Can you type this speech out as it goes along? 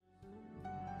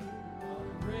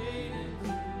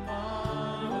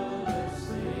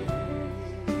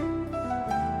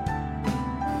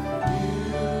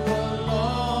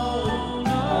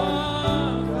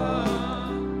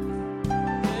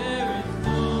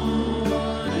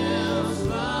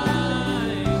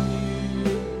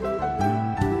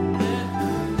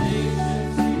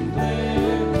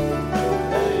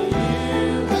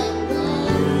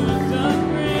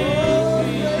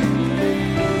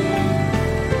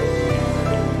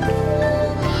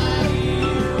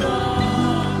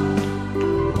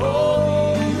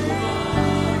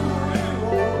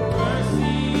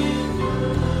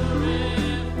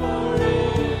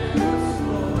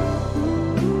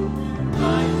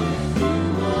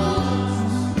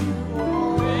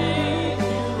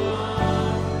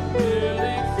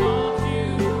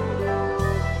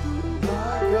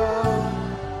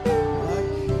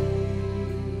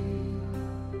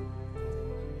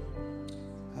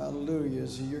Hallelujah.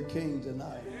 Is He your King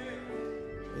tonight?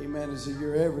 Amen. Is He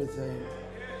your everything?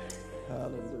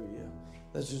 Hallelujah.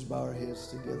 Let's just bow our heads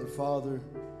together. Father,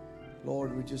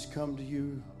 Lord, we just come to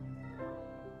You,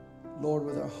 Lord,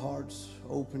 with our hearts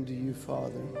open to You,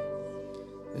 Father.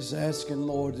 Just asking,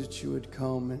 Lord, that You would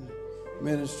come and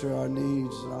minister our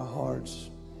needs and our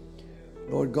hearts.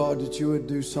 Lord God, that You would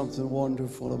do something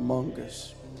wonderful among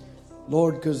us.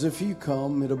 Lord, because if You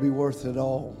come, it'll be worth it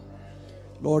all.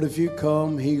 Lord, if You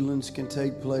come, healings can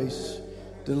take place,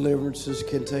 deliverances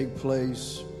can take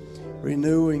place,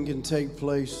 renewing can take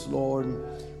place, Lord,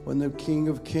 when the King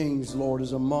of Kings, Lord,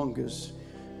 is among us.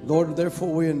 Lord,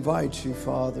 therefore we invite You,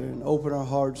 Father, and open our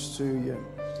hearts to You.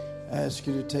 Ask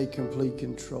You to take complete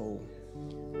control.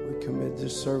 We commit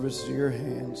this service to Your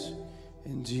hands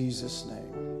in Jesus'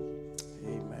 name.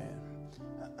 Amen.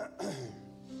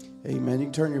 Amen. You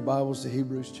can turn your Bibles to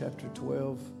Hebrews chapter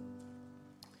 12.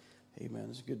 Amen.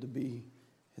 It's good to be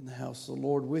in the house of the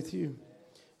Lord with you.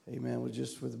 Amen. We're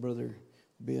just with Brother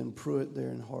Ben Pruitt there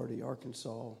in Hardy,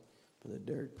 Arkansas. Brother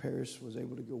Derek Parrish was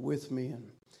able to go with me,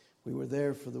 and we were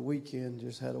there for the weekend.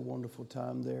 Just had a wonderful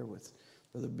time there with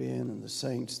Brother Ben and the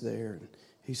saints there. And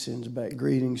he sends back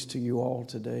greetings to you all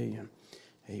today. And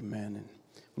amen. And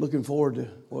looking forward to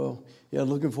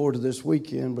this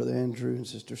weekend. Brother Andrew and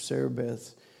Sister Sarah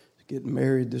Beth getting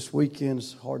married this weekend.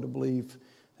 It's hard to believe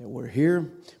that we're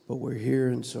here, but we're here.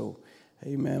 And so,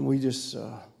 amen, we just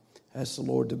ask the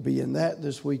Lord to be in that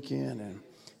this weekend. And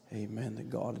amen, that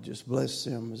God would just bless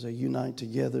them as they unite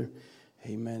together.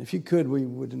 Amen. If you could, we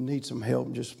would need some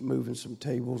help just moving some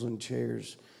tables and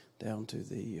chairs down to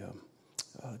the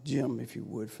gym, if you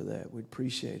would, for that. We'd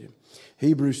appreciate it.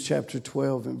 Hebrews chapter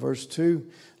 12 and verse 2.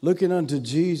 Looking unto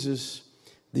Jesus,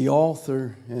 the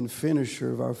author and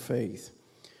finisher of our faith,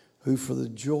 who for the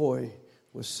joy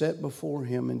was set before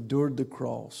Him endured the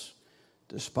cross,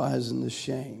 despising the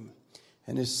shame,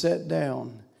 and is set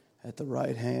down at the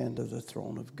right hand of the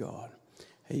throne of God.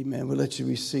 Amen. We'll let you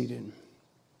be seated.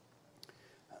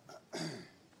 I'd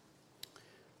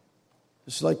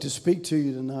just like to speak to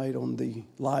you tonight on the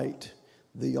light,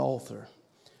 the author.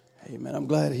 Amen. I'm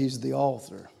glad He's the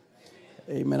author.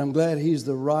 Amen. I'm glad He's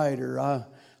the writer.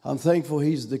 I'm thankful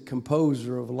He's the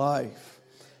composer of life.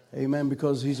 Amen.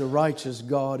 Because He's a righteous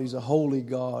God. He's a holy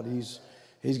God.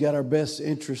 He's got our best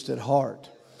interest at heart.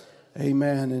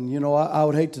 Amen. And, you know, I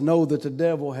would hate to know that the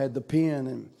devil had the pen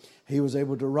and he was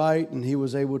able to write and he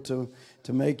was able to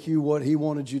make you what he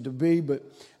wanted you to be. But,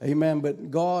 amen,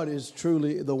 but God is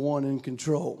truly the one in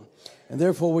control. And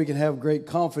therefore we can have great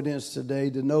confidence today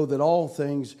to know that all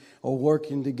things are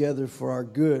working together for our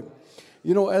good.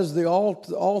 You know, as the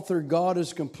author, God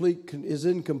is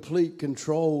in complete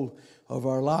control of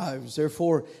our lives.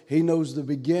 Therefore, He knows the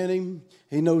beginning,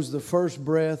 He knows the first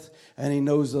breath, and He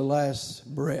knows the last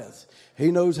breath.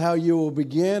 He knows how you will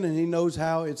begin, and He knows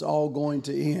how it's all going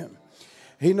to end.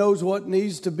 He knows what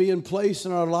needs to be in place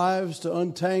in our lives to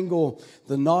untangle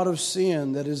the knot of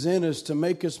sin that is in us to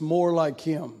make us more like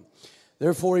Him.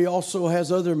 Therefore, He also has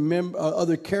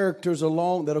other characters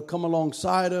along that'll come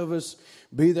alongside of us,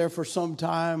 be there for some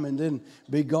time, and then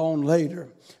be gone later.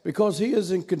 Because He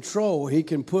is in control, He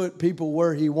can put people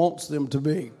where He wants them to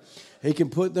be. He can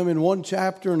put them in one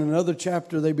chapter, and another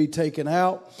chapter they be taken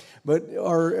out.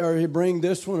 Or He bring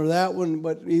this one or that one,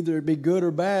 but either it be good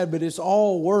or bad, but it's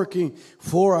all working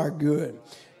for our good.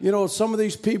 You know, some of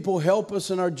these people help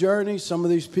us in our journey. Some of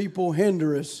these people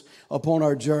hinder us upon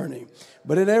our journey.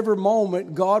 But at every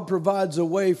moment, God provides a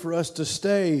way for us to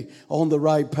stay on the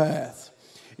right path.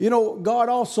 You know, God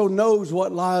also knows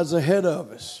what lies ahead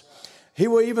of us. He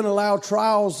will even allow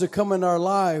trials to come in our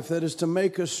life that is to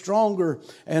make us stronger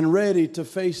and ready to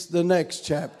face the next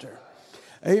chapter.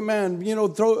 Amen. You know,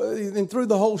 through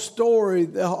the whole story,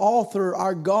 the author,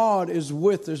 our God, is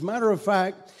with us. As a matter of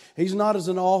fact, He's not as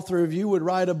an author. If you would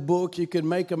write a book, you could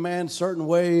make a man a certain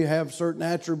way, have certain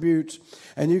attributes,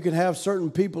 and you could have certain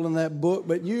people in that book.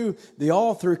 But you, the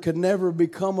author, could never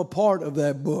become a part of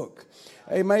that book.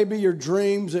 It may be your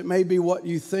dreams, it may be what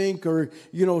you think, or,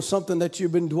 you know, something that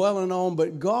you've been dwelling on.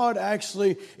 But God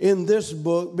actually, in this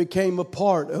book, became a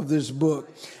part of this book.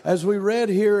 As we read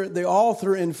here, the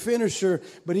author and finisher,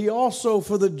 but He also,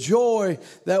 for the joy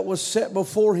that was set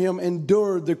before Him,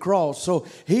 endured the cross. So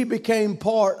He became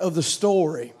part of the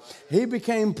story. He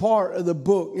became part of the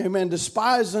book. Amen.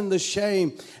 Despising the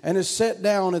shame, and is set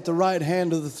down at the right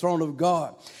hand of the throne of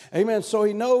God. Amen. So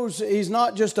He knows He's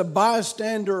not just a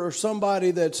bystander or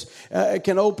somebody that's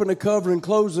can open a cover and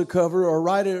close the cover or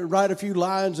write a few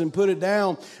lines and put it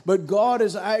down. But God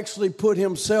has actually put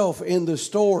Himself in the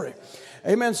story.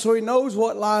 Amen. So He knows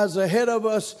what lies ahead of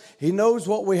us. He knows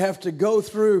what we have to go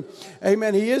through.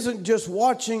 Amen. He isn't just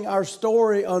watching our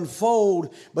story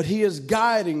unfold, but He is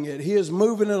guiding it. He is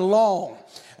moving it along.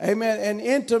 Amen. And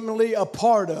intimately a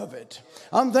part of it.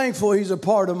 I'm thankful He's a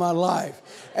part of my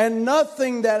life. And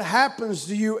nothing that happens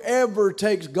to you ever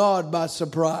takes God by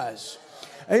surprise.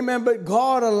 Amen. But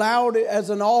God allowed it as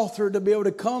an author to be able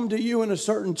to come to you in a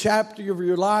certain chapter of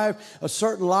your life, a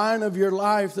certain line of your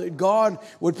life, that God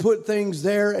would put things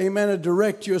there, amen, and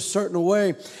direct you a certain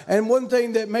way. And one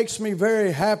thing that makes me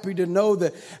very happy to know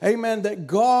that, amen, that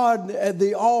God,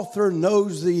 the author,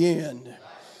 knows the end.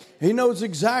 He knows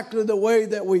exactly the way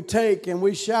that we take, and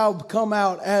we shall come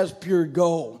out as pure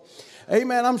gold.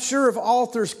 Amen. I'm sure if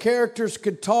authors' characters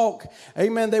could talk,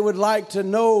 amen, they would like to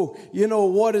know,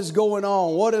 what is going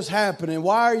on, what is happening.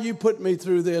 Why are you putting me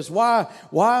through this? Why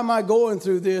am I going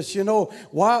through this?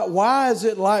 Why is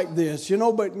it like this?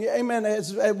 But amen,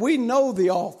 as we know the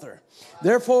author.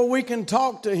 Therefore, we can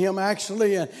talk to Him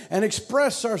actually and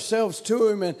express ourselves to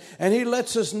Him. And He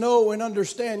lets us know and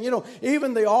understand.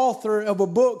 Even the author of a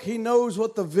book, he knows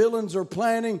what the villains are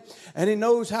planning. And he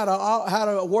knows how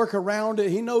to work around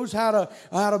it. He knows how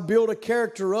to build a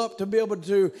character up to be able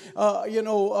to,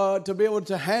 to be able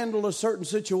to handle a certain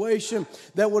situation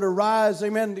that would arise.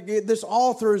 Amen. This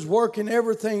author is working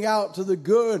everything out to the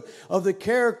good of the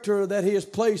character that he has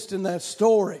placed in that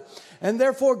story. And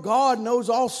therefore, God knows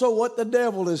also what the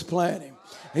devil is planning.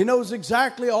 He knows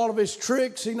exactly all of his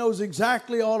tricks. He knows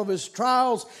exactly all of his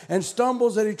trials and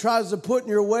stumbles that he tries to put in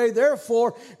your way.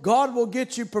 Therefore, God will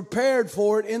get you prepared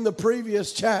for it in the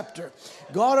previous chapter.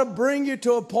 God will bring you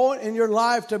to a point in your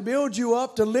life to build you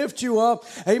up, to lift you up.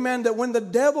 Amen. That when the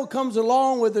devil comes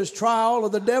along with his trial or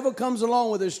the devil comes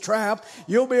along with his trap,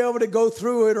 you'll be able to go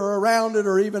through it or around it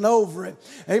or even over it.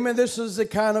 Amen. This is the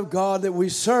kind of God that we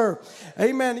serve.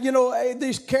 Amen.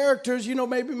 These characters,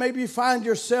 maybe you find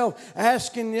yourself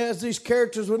asking, as these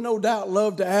characters would no doubt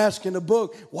love to ask in a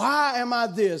book, why am I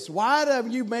this? Why do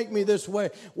you make me this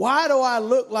way? Why do I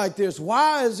look like this?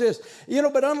 Why is this?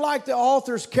 But unlike the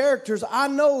author's characters, I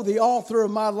know the author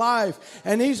of my life,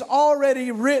 and He's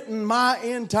already written my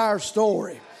entire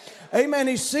story. Amen.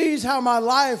 He sees how my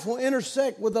life will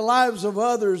intersect with the lives of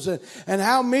others and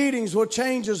how meetings will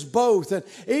change us both. And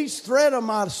each thread of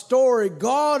my story,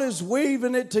 God is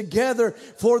weaving it together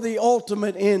for the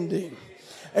ultimate ending.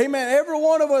 Amen. Every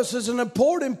one of us is an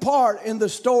important part in the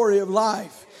story of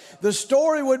life. The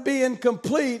story would be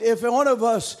incomplete if one of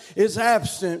us is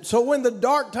absent. So when the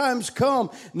dark times come,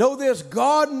 know this: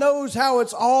 God knows how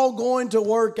it's all going to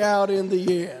work out in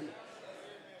the end.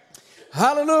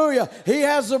 Hallelujah. He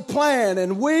has a plan,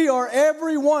 and we are,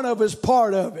 every one of us,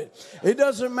 part of it. It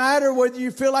doesn't matter whether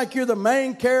you feel like you're the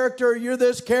main character, or you're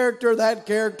this character, that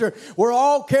character. We're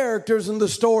all characters in the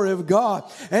story of God.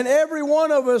 And every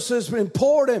one of us is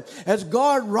important as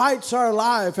God writes our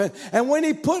life. And when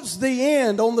He puts the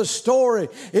end on the story,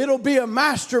 it'll be a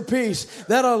masterpiece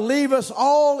that'll leave us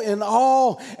all in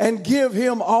awe and give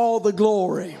Him all the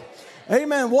glory.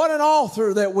 Amen. What an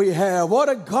author that we have. What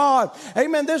a God.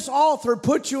 Amen. This author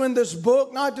put you in this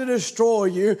book not to destroy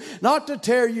you, not to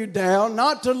tear you down,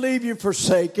 not to leave you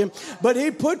forsaken, but He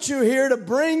put you here to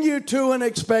bring you to an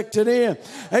expected end.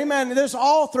 Amen. This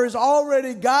author has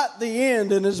already got the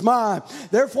end in his mind.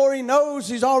 Therefore, he knows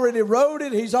he's already wrote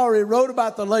it. He's already wrote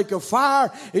about the lake of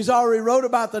fire. He's already wrote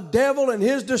about the devil and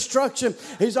his destruction.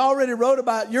 He's already wrote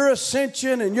about your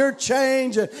ascension and your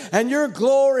change and your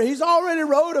glory. He's already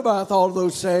wrote about all of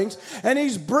those things, and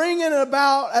He's bringing it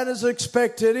about at His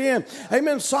expected end.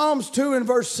 Amen. Psalms 2 and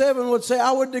verse 7 would say,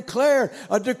 I would declare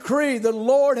a decree. The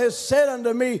Lord has said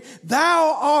unto me,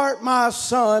 Thou art my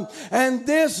son, and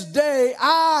this day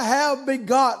I have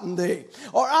begotten thee,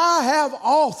 or I have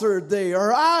authored thee,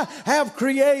 or I have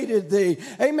created thee.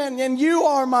 Amen. And you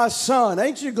are my son.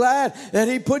 Ain't you glad that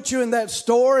He put you in that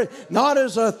story, not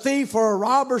as a thief or a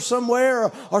robber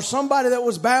somewhere, or somebody that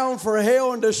was bound for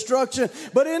hell and destruction,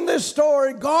 but in this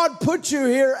story, God put you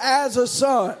here as a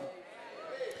son.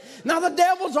 Now, the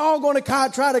devil's all going to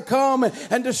try to come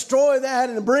and destroy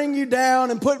that and bring you down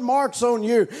and put marks on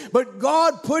you. But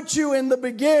God put you in the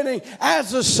beginning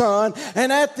as a son.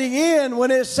 And at the end, when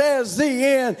it says the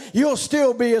end, you'll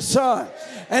still be a son.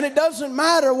 And it doesn't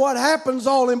matter what happens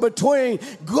all in between.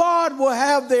 God will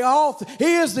have the author.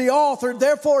 He is the author.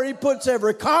 Therefore, He puts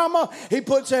every comma. He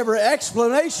puts every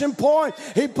explanation point.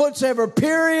 He puts every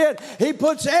period. He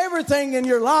puts everything in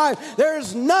your life. There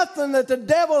is nothing that the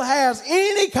devil has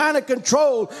any kind of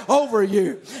control over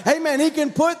you. Amen. He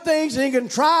can put things, and he can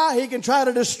try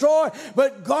to destroy,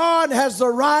 but God has the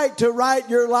right to write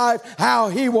your life how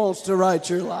He wants to write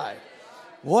your life.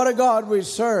 What a God we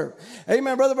serve.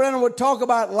 Amen. Brother Brandon would talk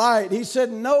about light. He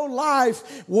said no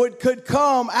life could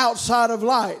come outside of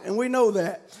light. And we know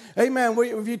that. Amen.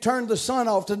 If you turned the sun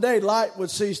off today, life would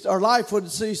cease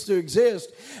to exist.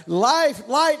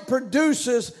 Light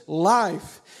produces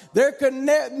life. There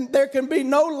can be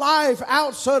no life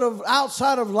outside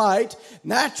of light,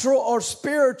 natural or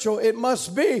spiritual. It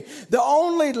must be the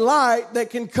only light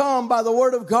that can come by the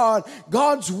Word of God.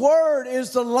 God's Word is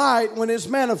the light when it's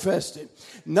manifested.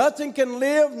 Nothing can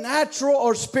live, natural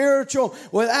or spiritual,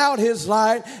 without His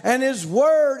light, and His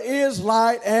Word is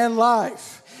light and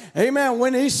life. Amen.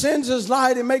 When He sends His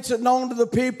light, He makes it known to the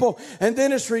people, and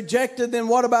then it's rejected. Then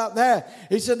what about that?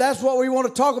 He said that's what we want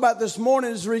to talk about this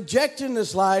morning, is rejecting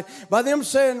this light. By them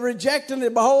saying, rejecting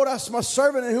it, behold, that's my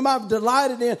servant in whom I've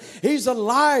delighted in. He's the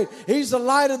light. He's the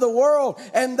light of the world,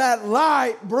 and that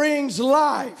light brings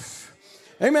life.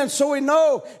 Amen. So we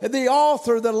know the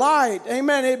author, the light,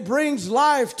 amen, it brings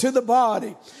life to the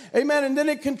body. Amen. And then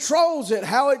it controls it,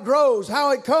 how it grows,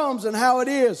 how it comes, and how it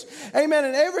is. Amen.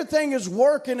 And everything is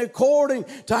working according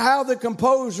to how the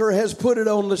composer has put it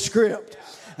on the script.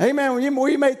 Amen.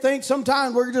 We may think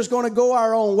sometimes we're just going to go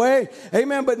our own way.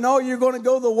 Amen. But no, you're going to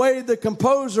go the way the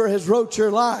composer has wrote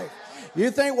your life. You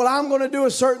think, well, I'm going to do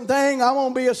a certain thing. I'm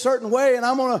going to be a certain way, and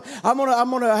I'm going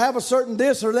to have a certain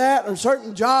this or that, or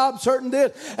certain job, certain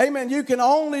this. Amen. You can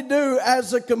only do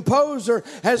as the composer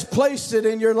has placed it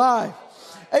in your life.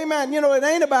 Amen. It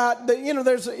ain't about,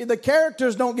 the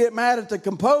characters don't get mad at the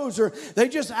composer. They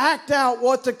just act out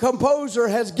what the composer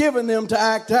has given them to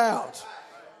act out.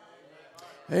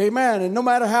 Amen. And no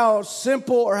matter how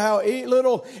simple or how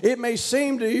little it may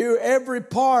seem to you, every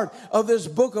part of this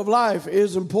book of life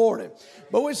is important.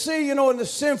 But we see, in the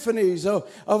symphonies of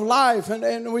life,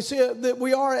 and we see that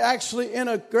we are actually in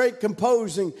a great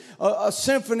composing, a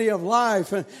symphony of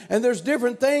life. And there's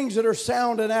different things that are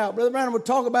sounding out. Brother Branham would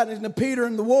talk about it in the Peter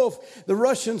and the Wolf, the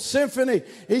Russian symphony.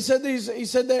 He said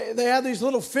they have these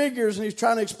little figures, and he's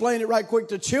trying to explain it right quick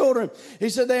to children. He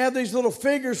said they have these little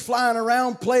figures flying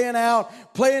around, playing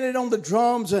it on the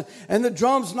drums, and the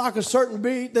drums knock a certain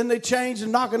beat, then they change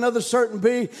and knock another certain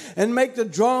beat and make the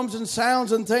drums and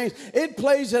sounds and things. It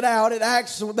plays it out. It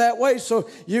acts that way so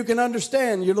you can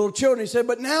understand, your little children. He said,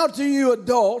 but now to you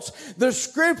adults, the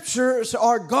scriptures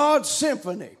are God's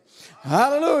symphony.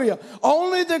 Hallelujah.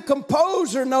 Only the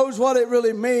composer knows what it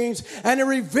really means, and he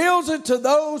reveals it to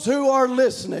those who are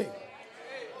listening.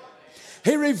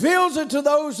 He reveals it to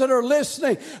those that are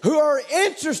listening, who are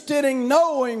interested in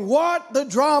knowing what the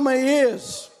drama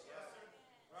is.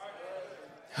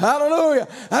 Hallelujah.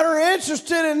 And are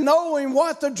interested in knowing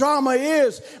what the drama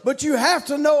is. But you have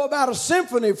to know about a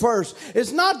symphony first.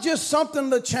 It's not just something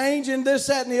to change in this,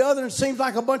 that, and the other. It seems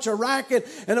like a bunch of racket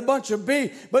and a bunch of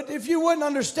beat. But if you wouldn't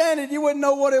understand it, you wouldn't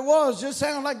know what it was. It just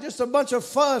sounded like just a bunch of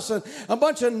fuss and a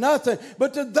bunch of nothing.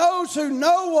 But to those who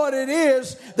know what it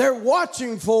is, they're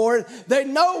watching for it. They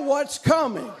know what's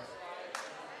coming.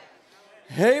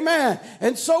 Amen.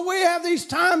 And so we have these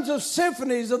times of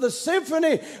symphonies, of the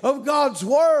symphony of God's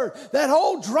Word. That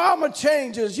whole drama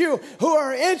changes. You who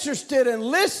are interested in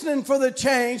listening for the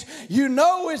change, you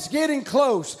know it's getting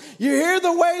close. You hear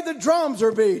the way the drums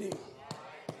are beating.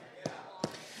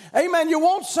 Amen. You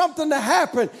want something to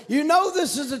happen. You know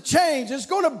this is a change. It's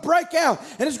going to break out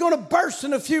and it's going to burst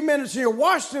in a few minutes. And you're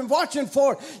watching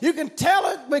for it. You can tell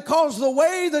it because the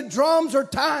way the drums are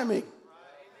timing.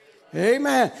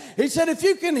 Amen. He said, if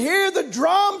you can hear the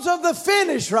drums of the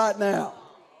finish right now.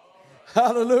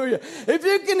 Hallelujah. If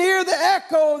you can hear the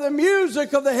echo of the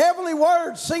music of the heavenly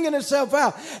word singing itself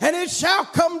out. And it shall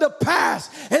come to pass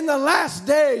in the last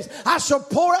days, I shall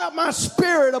pour out my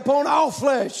spirit upon all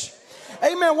flesh.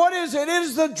 Amen. What is it? It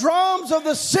is the drums of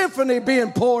the symphony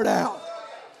being poured out.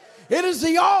 It is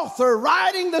the author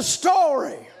writing the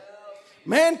story.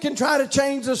 Man can try to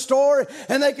change the story,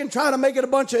 and they can try to make it a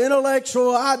bunch of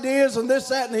intellectual ideas and this,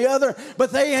 that, and the other,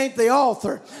 but they ain't the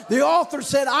author. The author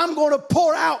said, I'm going to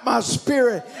pour out my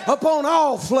spirit upon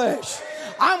all flesh.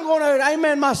 I'm going to,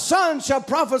 amen, my son shall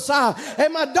prophesy,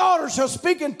 and my daughter shall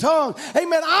speak in tongues.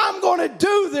 Amen, I'm going to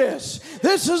do this.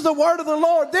 This is the word of the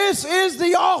Lord. This is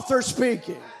the author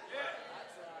speaking.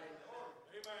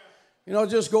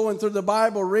 Just going through the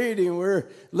Bible reading, we're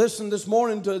listening this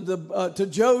morning to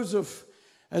Joseph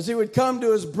as he would come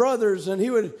to his brothers, and he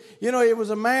would, he was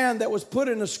a man that was put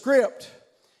in a script,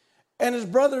 and his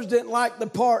brothers didn't like the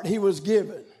part he was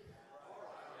given.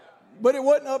 But it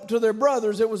wasn't up to their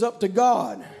brothers, it was up to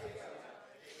God.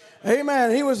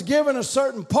 Amen. He was given a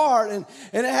certain part, and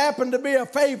it happened to be a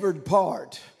favored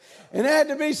part. And it had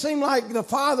to be seem like the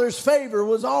Father's favor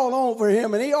was all over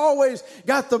him. And he always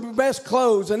got the best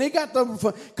clothes. And he got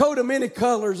the coat of many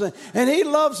colors. And he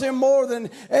loves him more than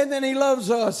he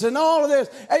loves us. And all of this.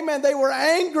 Amen. They were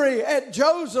angry at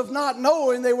Joseph not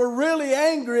knowing. They were really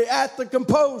angry at the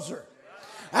composer,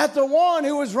 at the one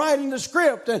who was writing the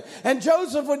script. And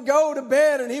Joseph would go to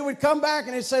bed and he would come back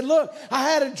and he said, look, I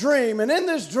had a dream. And in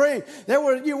this dream,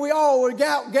 we all were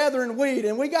out gathering wheat,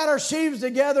 and we got our sheaves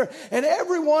together, and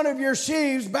every one of your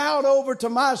sheaves bowed over to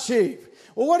my sheaf.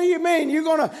 Well, what do you mean?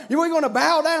 We're going to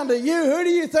bow down to you? Who do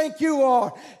you think you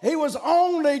are? He was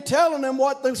only telling them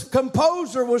what the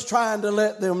composer was trying to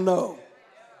let them know.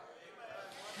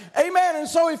 Amen. And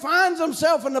so he finds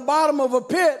himself in the bottom of a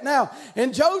pit. Now,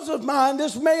 in Joseph's mind,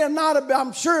 this man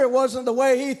I'm sure it wasn't the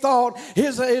way he thought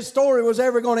his story was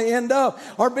ever going to end up.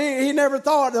 He never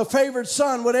thought the favored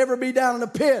son would ever be down in the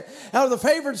pit. Now, the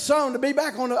favored son to be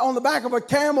back on the back of a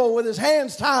camel with his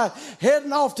hands tied,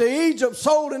 heading off to Egypt,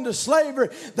 sold into slavery.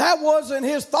 That wasn't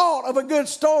his thought of a good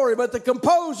story, but the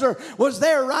composer was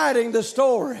there writing the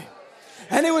story.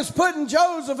 And he was putting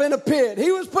Joseph in a pit.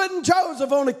 He was putting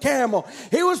Joseph on a camel.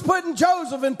 He was putting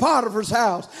Joseph in Potiphar's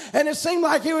house. And it seemed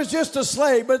like he was just a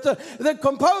slave. But the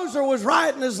composer was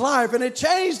writing his life. And it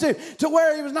changed him to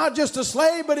where he was not just a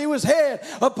slave, but he was head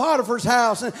of Potiphar's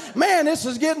house. And man,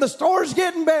 the story's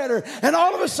getting better. And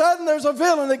all of a sudden, there's a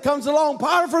villain that comes along,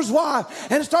 Potiphar's wife,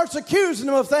 and starts accusing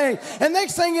him of things. And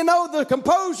next thing you know, the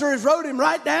composer has wrote him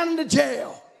right down into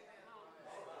jail.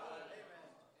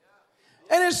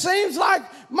 And it seems like,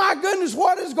 my goodness,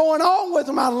 what is going on with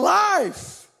my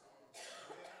life?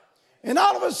 And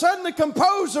all of a sudden, the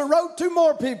composer wrote 2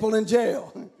 more people in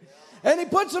jail. And he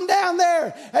puts them down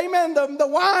there. Amen. The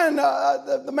wine,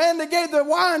 the man that gave the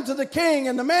wine to the king,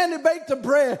 and the man who baked the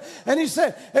bread. And he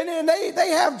said, and they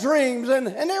have dreams, and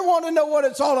they want to know what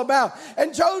it's all about.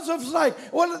 And Joseph's like,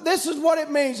 well, this is what it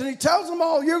means. And he tells them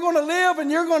all, you're going to live and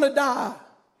you're going to die.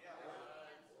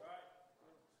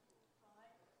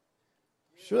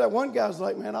 Sure, that one guy's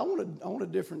like, man, I want a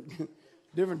different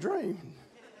dream.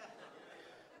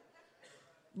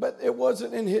 But it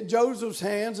wasn't in Joseph's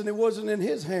hands, and it wasn't in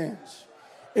his hands.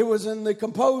 It was in the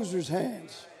composer's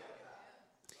hands.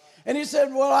 And he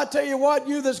said, well, I tell you what,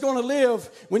 you that's going to live,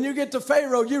 when you get to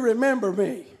Pharaoh, you remember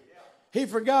me. He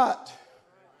forgot.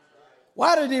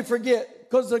 Why did he forget?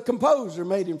 Because the composer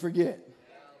made him forget.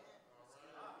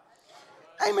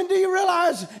 Amen. Do you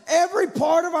realize every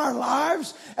part of our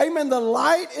lives, amen, the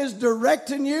light is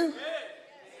directing you?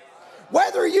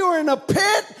 Whether you're in a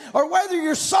pit, or whether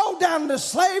you're sold down into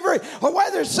slavery, or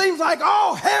whether it seems like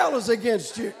all hell is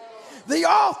against you, the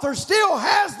author still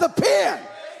has the pen.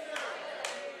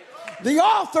 The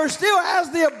author still has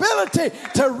the ability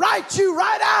to write you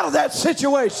right out of that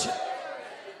situation.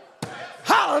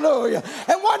 Hallelujah.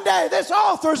 And one day this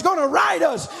author is going to write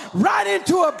us right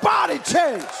into a body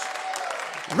change.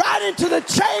 Right into the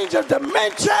change of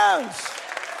dimensions.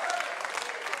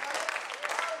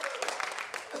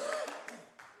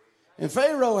 And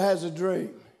Pharaoh has a dream.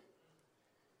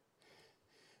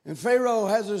 And Pharaoh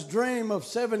has this dream of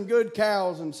 7 good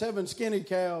cows and 7 skinny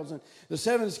cows. And the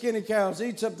 7 skinny cows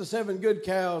eats up the 7 good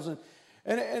cows. And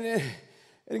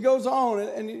it goes on.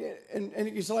 And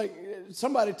he's like,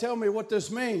 somebody tell me what this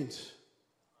means.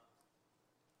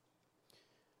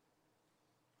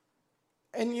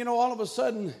 And, all of a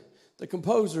sudden, the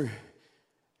composer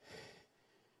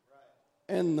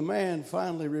and the man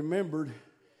finally remembered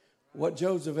what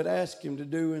Joseph had asked him to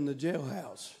do in the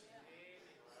jailhouse.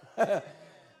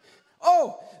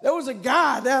 Oh, there was a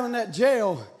guy down in that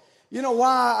jail. You know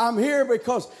why I'm here?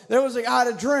 Because there was a guy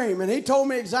had a dream, and he told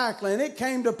me exactly, and it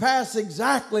came to pass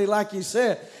exactly like he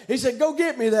said. He said, go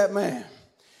get me that man.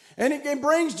 And it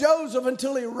brings Joseph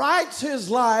until he writes his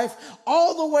life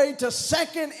all the way to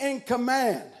second in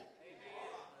command.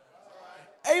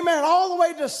 Amen. All the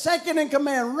way to second in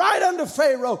command, right under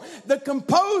Pharaoh. The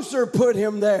composer put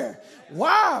him there.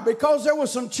 Why? Because there were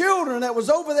some children that was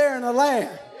over there in the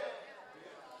land.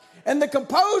 And the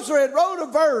composer had wrote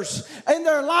a verse in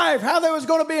their life how they was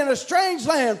going to be in a strange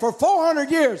land for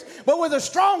 400 years. But with a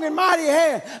strong and mighty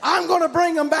hand, I'm going to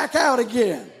bring them back out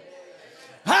again.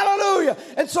 Hallelujah.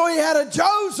 And so he had a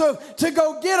Joseph to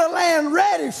go get a land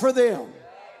ready for them.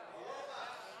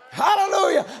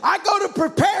 Hallelujah. I go to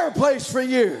prepare a place for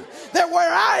you, that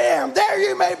where I am, there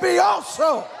you may be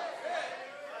also.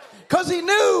 Because he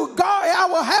knew, God, I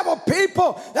will have a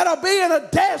people that'll be in a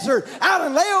desert out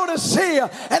in Laodicea,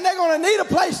 and they're going to need a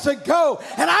place to go.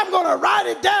 And I'm going to write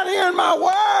it down here in my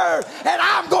word, and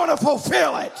I'm going to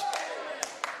fulfill it.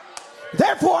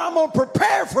 Therefore, I'm going to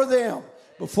prepare for them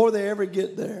before they ever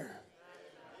get there.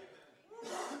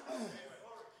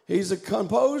 He's a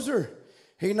composer.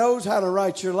 He knows how to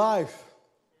write your life.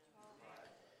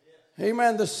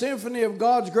 Amen. The symphony of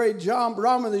God's great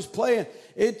drama that he's playing,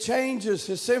 it changes.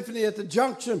 His symphony at the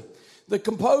junction. The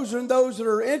composer and those that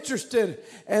are interested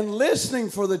and listening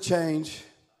for the change.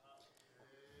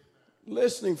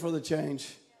 Listening for the change.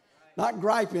 Not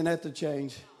griping at the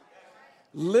change.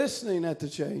 Listening at the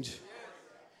change.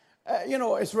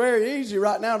 It's very easy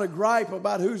right now to gripe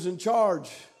about who's in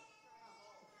charge.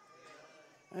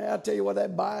 Hey, I'll tell you what,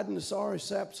 that Biden, the sorry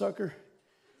sapsucker,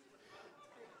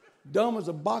 dumb as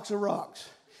a box of rocks.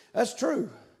 That's true.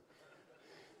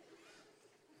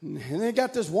 And they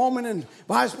got this woman and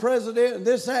vice president and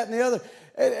this, that, and the other.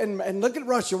 And look at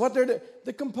Russia, what they're doing.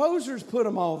 The composers put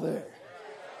them all there.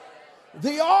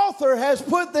 The author has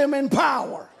put them in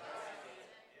power.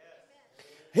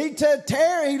 He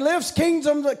lifts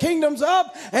kingdoms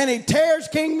up and he tears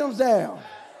kingdoms down.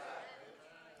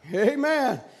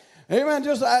 Amen. Amen.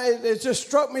 It just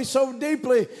struck me so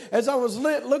deeply as I was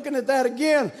looking at that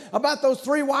again about those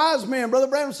three wise men. Brother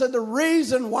Branham said the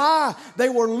reason why they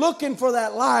were looking for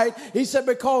that light, he said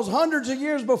because hundreds of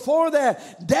years before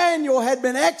that, Daniel had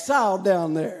been exiled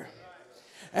down there.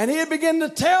 And he began to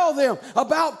tell them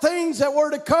about things that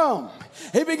were to come.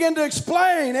 He began to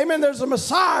explain, amen, there's a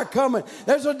Messiah coming.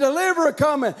 There's a deliverer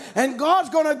coming. And God's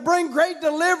going to bring great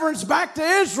deliverance back to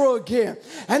Israel again.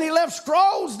 And he left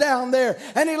scrolls down there.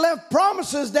 And he left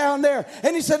promises down there.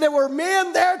 And he said there were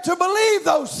men there to believe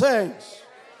those things.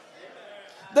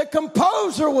 The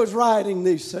composer was writing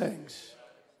these things.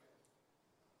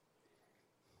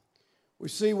 We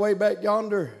see way back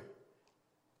yonder,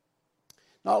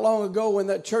 not long ago when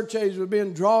that church age was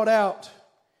being drawn out,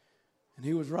 and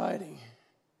he was writing.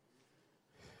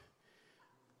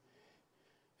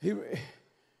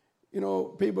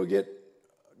 People get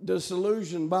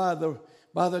disillusioned by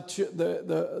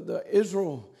the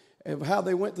Israel of how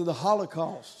they went through the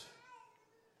Holocaust.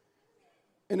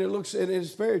 And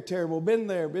it's very terrible. Been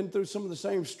there, been through some of the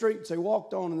same streets they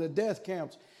walked on in the death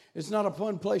camps. It's not a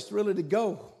fun place really to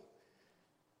go.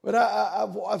 But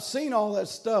I've seen all that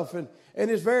stuff, and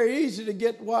it's very easy to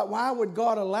get, why would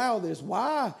God allow this?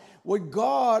 Why would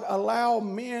God allow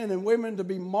men and women to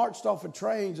be marched off of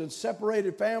trains and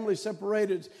separated, families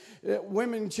separated,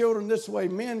 women and children this way,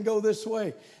 men go this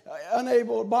way,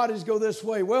 unable bodies go this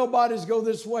way, well bodies go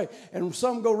this way, and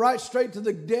some go right straight to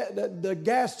the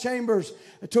gas chambers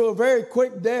to a very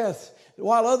quick death,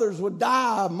 while others would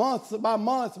die month by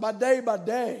month, by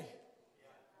day.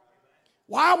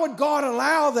 Why would God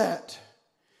allow that?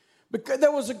 Because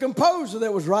there was a composer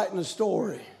that was writing a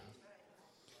story.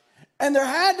 And there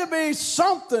had to be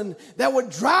something that would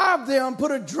drive them,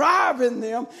 put a drive in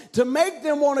them to make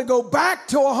them want to go back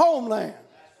to a homeland.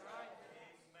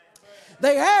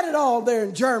 They had it all there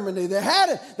in Germany. They had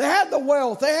it. They had the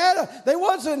wealth. They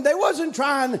wasn't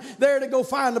trying there to go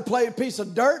find a piece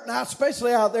of dirt. Now,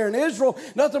 especially out there in Israel,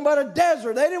 nothing but a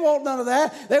desert. They didn't want none of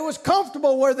that. They was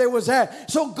comfortable where they was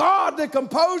at. So God, the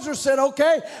composer, said,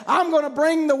 "Okay, I'm going to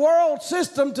bring the world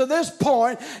system to this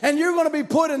point, and you're going to be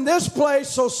put in this place,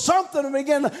 so something will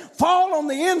begin to fall on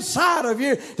the inside of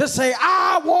you to say,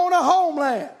 I want a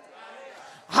homeland.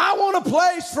 I want a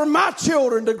place for my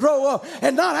children to grow up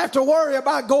and not have to worry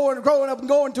about growing up and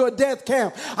going to a death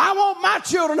camp. I want my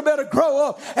children to be able to grow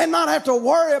up and not have to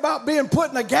worry about being put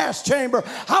in a gas chamber.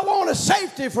 I want a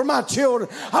safety for my children.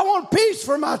 I want peace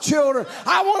for my children.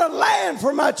 I want a land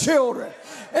for my children."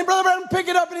 And Brother Branham picked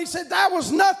it up and he said that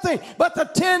was nothing but the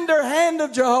tender hand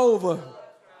of Jehovah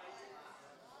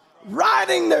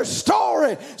writing their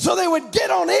story so they would get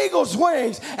on eagle's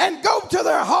wings and go to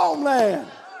their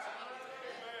homeland.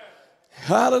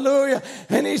 Hallelujah.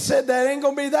 And he said that ain't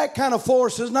going to be that kind of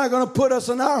force that's not going to put us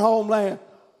in our homeland.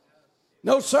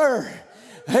 No, sir.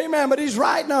 Amen. But he's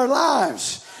writing our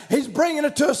lives. He's bringing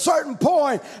it to a certain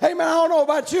point. Amen. I don't know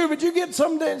about you, but you get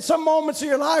some moments of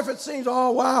your life, it seems,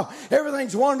 oh, wow,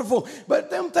 everything's wonderful.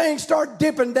 But them things start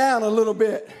dipping down a little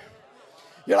bit.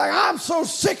 You're like, I'm so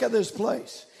sick of this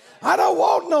place. I don't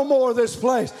want no more of this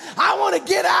place. I want to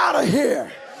get out of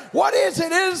here. What is it?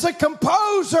 It is a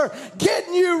composer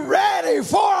getting you ready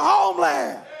for a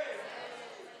homeland.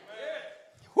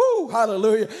 Woo,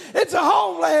 hallelujah. It's a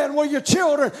homeland where your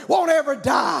children won't ever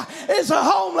die. It's a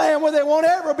homeland where they won't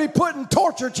ever be put in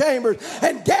torture chambers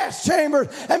and gas chambers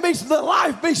and the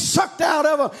life be sucked out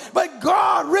of them. But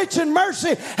God, rich in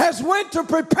mercy, has went to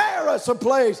prepare us a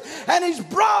place, and he's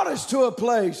brought us to a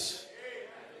place.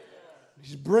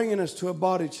 He's bringing us to a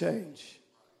body change.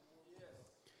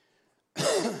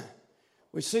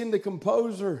 We've seen the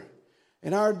composer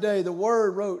in our day. The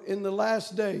Word wrote in the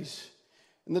last days,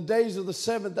 in the days of the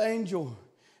seventh angel,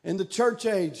 in the church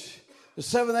age, The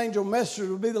seventh angel message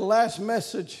will be the last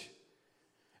message.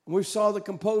 And we saw the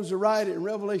composer write it in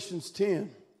Revelations 10.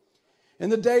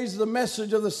 In the days of the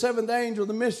message of the seventh angel,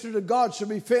 the mystery of God shall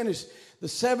be finished. The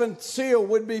seventh seal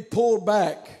would be pulled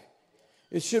back.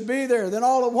 It should be there. Then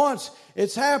all at once,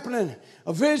 it's happening.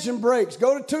 A vision breaks.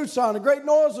 Go to Tucson. A great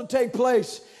noise will take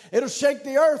place. It'll shake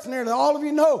the earth nearly. All of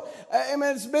you know.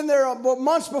 Amen. It's been there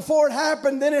months before it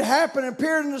happened. Then it happened and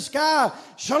appeared in the sky.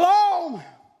 Shalom.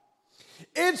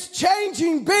 It's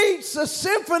changing beats. The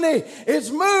symphony is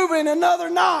moving another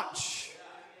notch.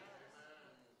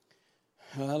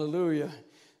 Hallelujah.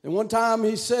 And one time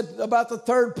he said about the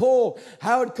third pull,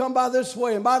 how it come by this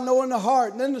way and by knowing the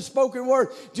heart. And then the spoken word,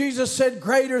 Jesus said,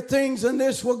 greater things than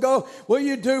this will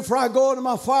you do, for I go to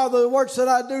my Father. The works that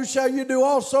I do shall you do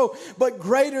also, but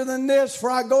greater than this, for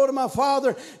I go to my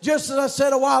Father. Just as I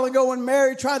said a while ago when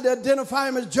Mary tried to identify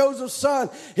him as Joseph's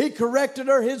son, he corrected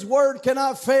her. His word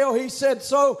cannot fail. He said,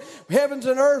 so heavens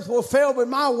and earth will fail, but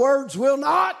my words will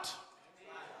not.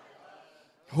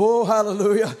 Oh,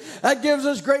 hallelujah. That gives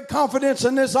us great confidence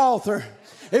in this author.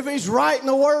 If he's writing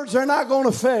the words, they're not going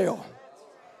to fail.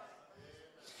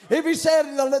 If he said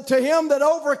to him that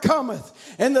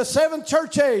overcometh in the seventh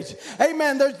church age,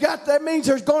 amen, that means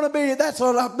there's going to be, that's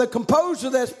the composer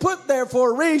that's put there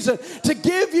for a reason, to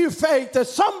give you faith that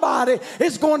somebody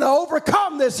is going to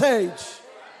overcome this age.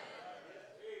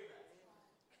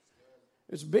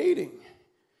 It's beating.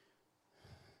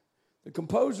 The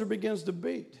composer begins to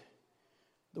beat.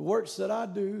 The works that I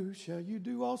do shall you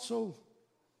do also.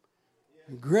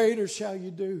 And greater shall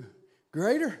you do.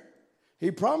 Greater?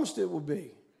 He promised it will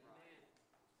be.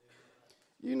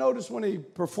 You notice when he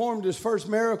performed his first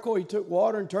miracle, he took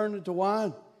water and turned it to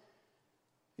wine.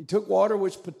 He took water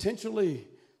which potentially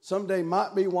someday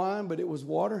might be wine, but it was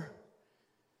water.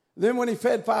 Then when he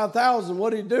fed 5,000,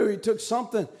 what did he do? He took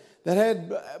something that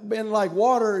had been like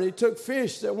water, and he took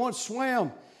fish that once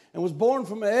swam and was born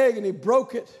from an egg, and he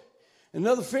broke it.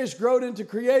 Another fish growed into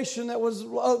creation that was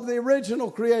of the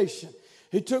original creation.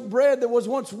 He took bread that was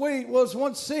once wheat, was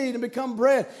once seed, and become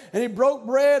bread. And he broke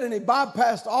bread and he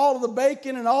bypassed all of the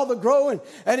baking and all the growing,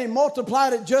 and he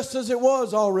multiplied it just as it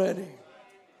was already.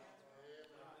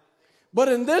 But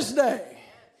in this day,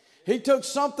 he took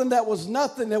something that was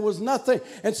nothing,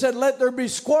 and said, let there be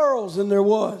squirrels, and there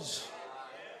was.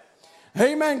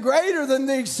 Amen. Greater than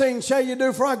these things shall you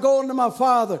do, for I go unto my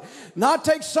Father. Not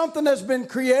take something that's been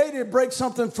created, break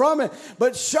something from it,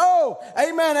 but show,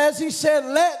 amen, as he said,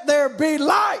 let there be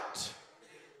light.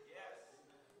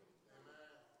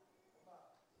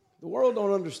 The world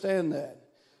don't understand that.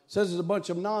 It says it's a bunch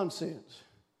of nonsense.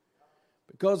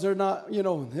 Because they're not,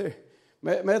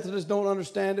 Methodists don't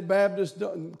understand it, Baptists,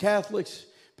 Catholics,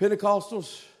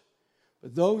 Pentecostals.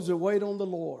 But those that wait on the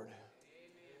Lord,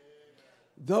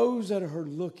 those that are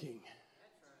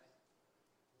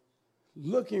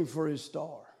looking for his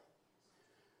star.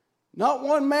 Not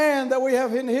one man that we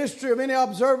have in the history of any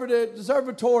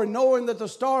observatory knowing that the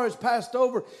star has passed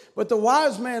over, but the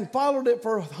wise man followed it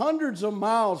for hundreds of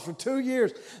miles for 2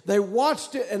 years. They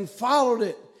watched it and followed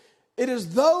it. It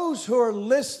is those who are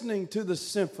listening to the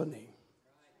symphony.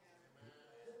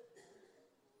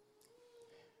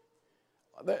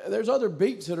 There's other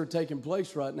beats that are taking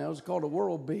place right now. It's called a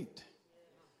world beat.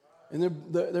 And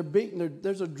they're beating.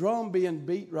 There's a drum being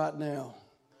beat right now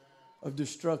of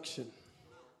destruction.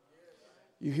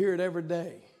 You hear it every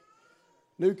day.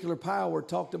 Nuclear power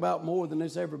talked about more than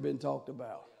it's ever been talked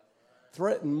about.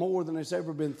 Threatened more than it's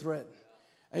ever been threatened.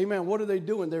 Amen. What are they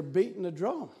doing? They're beating the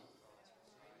drum.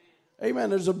 Amen.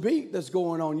 There's a beat that's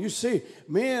going on. You see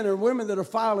men or women that are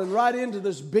filing right into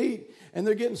this beat, and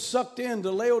they're getting sucked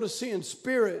into Laodicean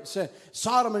spirits,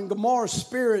 Sodom and Gomorrah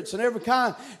spirits, and every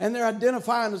kind, and they're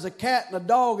identifying as a cat and a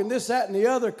dog and this, that, and the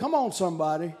other. Come on,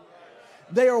 somebody.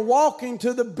 They are walking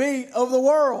to the beat of the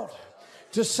world,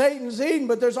 to Satan's Eden,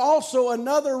 but there's also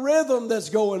another rhythm that's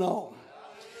going on.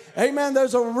 Amen.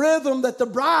 There's a rhythm that the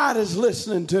bride is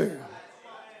listening to.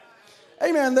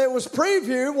 Amen. There was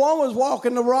preview. One was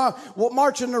marching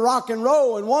to rock and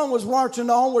roll, and one was marching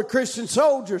on with Christian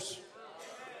soldiers.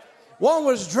 One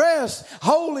was dressed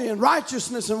holy in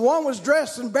righteousness, and one was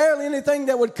dressed in barely anything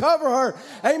that would cover her.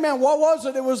 Amen. What was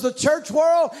it? It was the church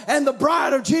world and the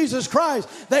bride of Jesus Christ.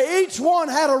 They each one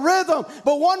had a rhythm,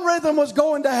 but one rhythm was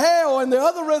going to hell and the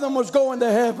other rhythm was going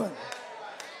to heaven.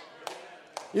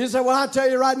 You say, well, I tell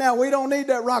you right now, we don't need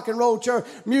that rock and roll church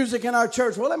music in our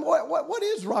church. Well, what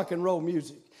is rock and roll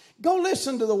music? Go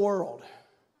listen to the world.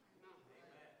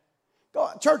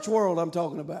 Church world I'm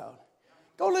talking about.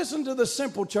 Go listen to the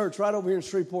Simple Church right over here in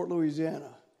Shreveport, Louisiana.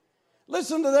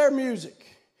 Listen to their music.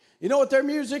 You know what their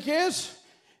music is?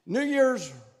 New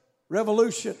Year's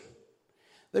Revolution.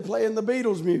 They play in the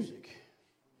Beatles music.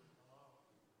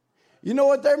 You know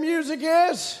what their music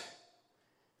is?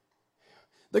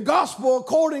 The gospel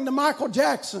according to Michael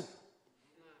Jackson.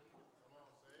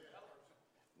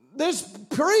 This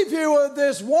preview of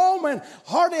this woman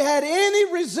hardly had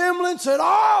any resemblance at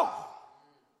all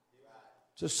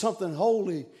to something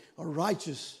holy or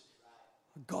righteous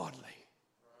or godly.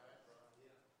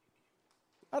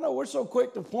 I know we're so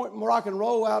quick to point rock and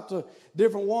roll out to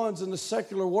different ones in the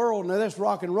secular world. Now that's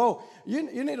rock and roll. You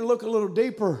need to look a little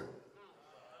deeper.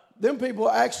 Them people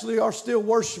actually are still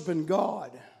worshiping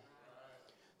God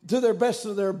to their best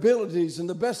of their abilities and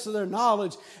the best of their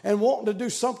knowledge and wanting to do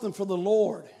something for the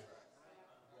Lord.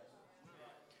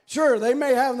 Sure, they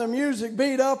may have their music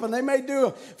beat up and they may do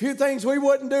a few things we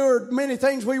wouldn't do or many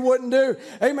things we wouldn't do.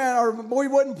 Amen. Or we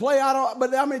wouldn't play. But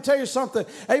let me tell you something.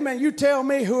 Amen. You tell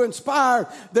me who inspired,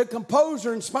 the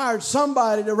composer inspired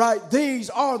somebody to write, "These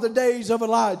are the days of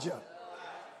Elijah."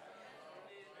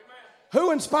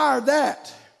 Who inspired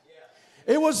that?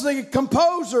 It was the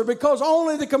composer, because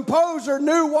only the composer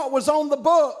knew what was on the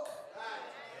book.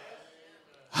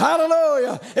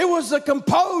 Hallelujah. It was the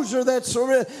composer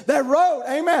that wrote,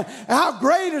 amen, how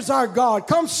great is our God.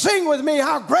 Come sing with me,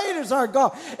 how great is our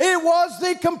God. It was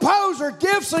the composer.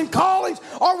 Gifts and callings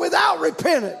are without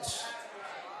repentance.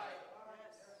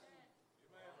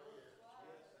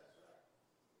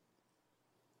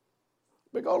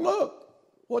 But go look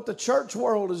what the church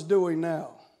world is doing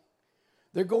now.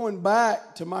 They're going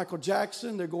back to Michael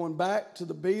Jackson. They're going back to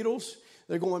the Beatles.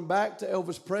 They're going back to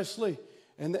Elvis Presley.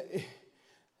 And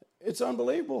it's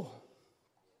unbelievable.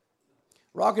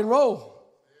 Rock and roll.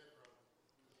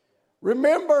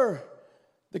 Remember,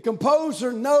 the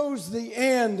composer knows the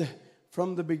end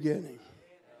from the beginning.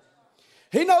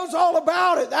 He knows all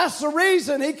about it. That's the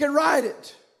reason he can write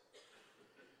it.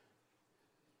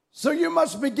 So you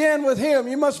must begin with him.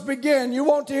 You must begin. You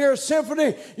want to hear a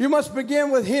symphony? You must begin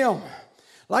with him.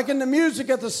 Like in the music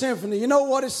at the symphony, you know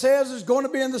what it says is going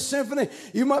to be in the symphony?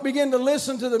 You might begin to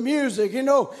listen to the music. You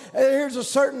know, here's a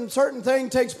certain thing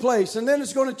takes place, and then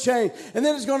it's going to change, and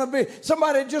then it's going to be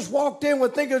somebody just walked in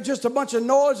would think it was just a bunch of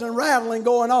noise and rattling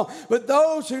going on. But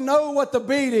those who know what the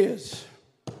beat is,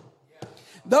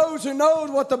 those who know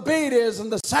what the beat is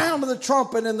and the sound of the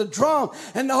trumpet and the drum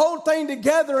and the whole thing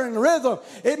together in rhythm,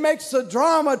 it makes the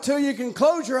drama till you can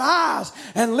close your eyes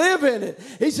and live in it.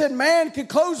 He said man can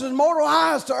close his mortal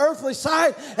eyes to earthly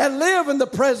sight and live in the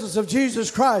presence of Jesus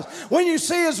Christ. When you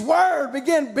see his word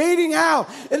begin beating out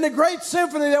in the great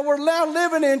symphony that we're now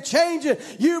living in, changing,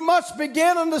 you must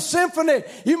begin in the symphony.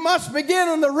 You must begin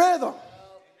in the rhythm.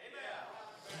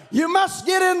 You must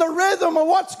get in the rhythm of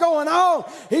what's going on.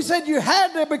 He said you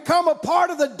had to become a part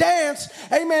of the dance,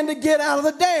 amen, to get out of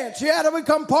the dance. You had to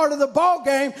become part of the ball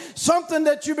game, something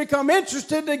that you become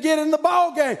interested to get in the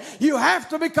ball game. You have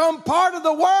to become part of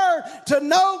the word to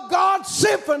know God's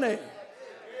symphony.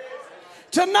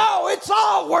 To know it's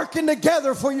all working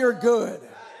together for your good.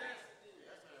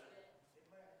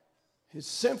 His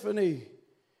symphony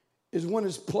is when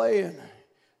it's playing.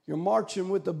 You're marching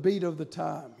with the beat of the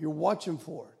time. You're watching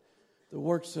for it. The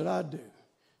works that I do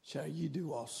shall you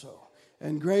do also.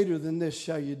 And greater than this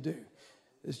shall you do.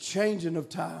 It's changing of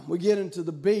time. We get into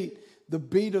the beat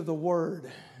of the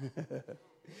word.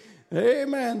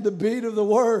 Amen. The beat of the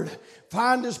word.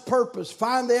 Find his purpose.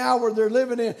 Find the hour we're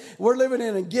living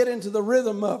in and get into the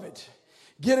rhythm of it.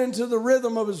 Get into the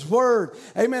rhythm of his word.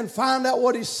 Amen. Find out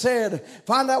what he said.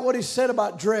 Find out what he said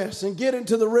about dress and get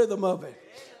into the rhythm of it.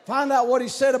 Find out what he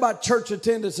said about church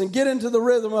attendance and get into the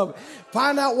rhythm of it.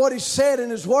 Find out what he said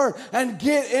in his word and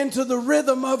get into the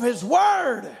rhythm of his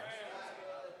word.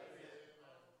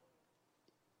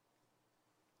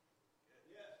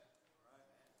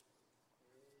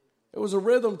 There was a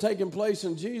rhythm taking place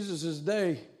in Jesus'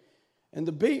 day, and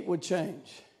the beat would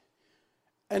change.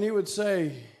 And he would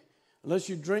say, unless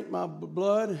you drink my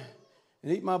blood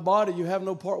and eat my body, you have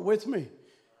no part with me.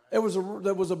 There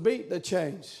was a beat that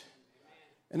changed.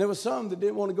 And there was some that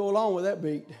didn't want to go along with that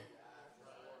beat.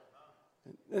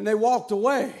 And they walked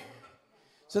away.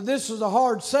 So this was a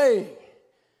hard saying.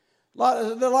 A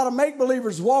lot of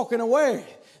make-believers walking away.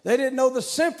 They didn't know the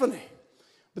symphony.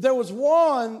 But there was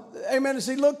one, amen, as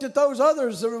he looked at those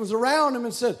others that was around him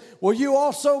and said, will you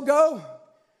also go?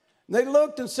 And they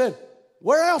looked and said,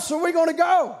 where else are we going to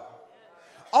go?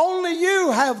 Only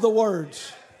you have the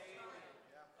words.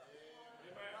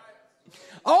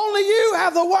 Only you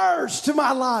have the words to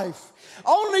my life.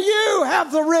 Only you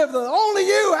have the rhythm. Only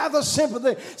you have the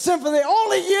symphony.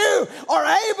 Only you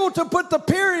are able to put the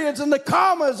periods and the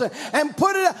commas and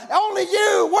put it. Only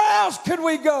you. Where else could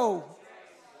we go?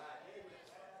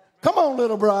 Come on,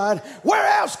 little bride.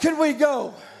 Where else could we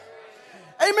go?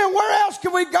 Amen. Where else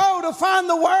can we go to find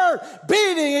the word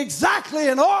beating exactly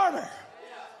in order?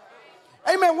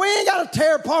 Amen. We ain't got to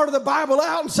tear part of the Bible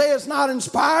out and say it's not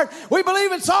inspired. We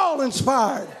believe it's all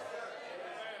inspired.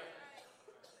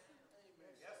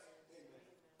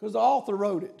 Because the author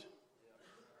wrote it.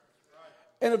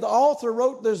 And if the author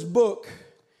wrote this book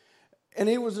and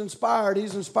he was inspired,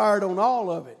 he's inspired on all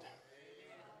of it.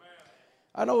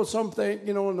 I know some think,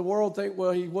 in the world think,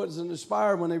 well, he wasn't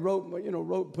inspired when they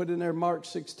put in there Mark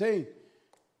 16.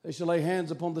 They shall lay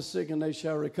hands upon the sick and they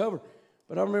shall recover.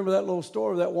 But I remember that little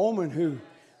story of that woman who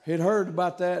had heard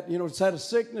about that, had a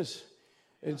sickness.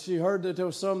 And she heard that there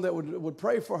was some that would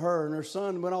pray for her. And her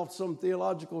son went off to some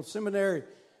theological seminary.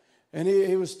 And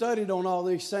he was studied on all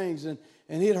these things. And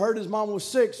he had heard his mom was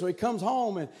sick. So he comes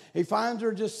home and he finds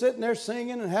her just sitting there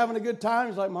singing and having a good time.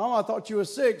 He's like, Mom, I thought you were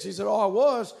sick. She said, oh, I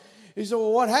was. He said,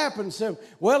 well, what happened? He said,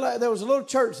 well, there was a little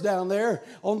church down there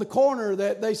on the corner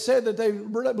that they said that they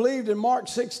believed in Mark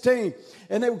 16.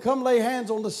 And they would come lay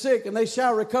hands on the sick and they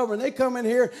shall recover. And they come in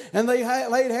here and they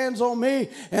laid hands on me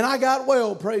and I got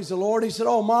well, praise the Lord. He said,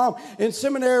 oh, Mom, in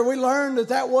seminary we learned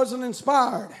that wasn't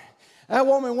inspired. That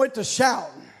woman went to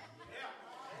shouting.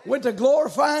 Went to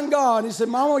glorifying God. He said,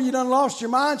 Mama, you done lost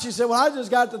your mind? She said, well, I just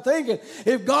got to thinking,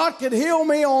 if God could heal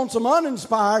me on some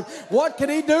uninspired, what could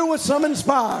he do with some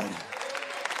inspired?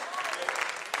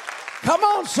 Come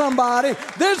on, somebody.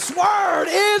 This word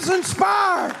is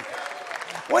inspired.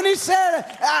 When he said,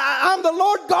 I'm the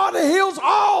Lord God that heals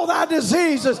all thy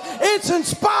diseases, it's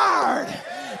inspired.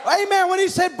 Amen. When he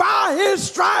said, by his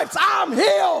stripes I'm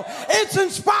healed, it's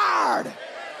inspired.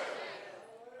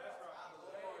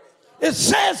 It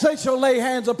says they shall lay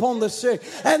hands upon the sick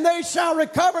and they shall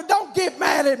recover. Don't get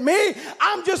mad at me.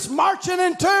 I'm just marching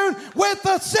in tune with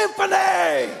the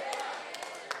symphony.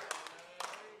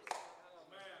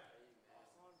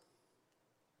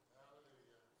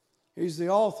 He's the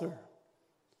author.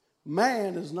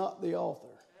 Man is not the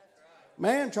author.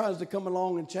 Man tries to come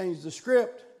along and change the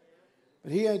script,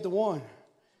 but he ain't the one.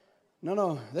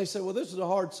 No. They say, well, this is a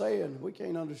hard saying. We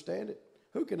can't understand it.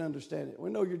 Who can understand it?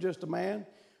 We know you're just a man.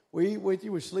 We eat with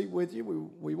you, we sleep with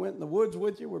you, we went in the woods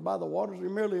with you, we're by the waters, we're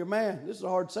merely a man. This is a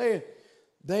hard saying.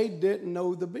 They didn't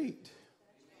know the beat.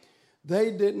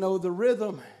 They didn't know the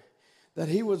rhythm, that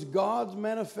he was God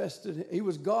manifested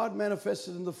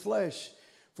in the flesh.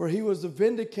 For he was the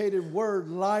vindicated word,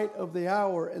 light of the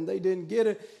hour, and they didn't get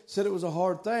it, said it was a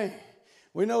hard thing.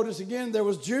 We notice again, there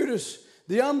was Judas,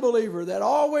 the unbeliever, that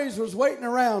always was waiting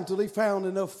around till he found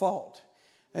enough fault.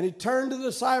 And he turned to the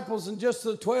disciples and just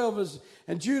the 12,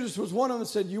 and Judas was one of them, and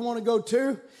said, you want to go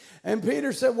too? And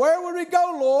Peter said, where would we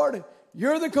go, Lord?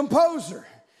 You're the composer.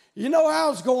 You know how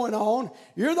it's going on.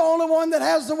 You're the only one that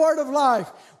has the word of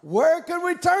life. Where could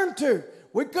we turn to?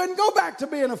 We couldn't go back to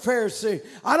being a Pharisee.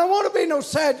 I don't want to be no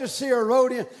Sadducee or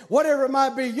Herodian, whatever it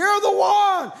might be. You're the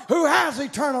one who has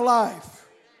eternal life.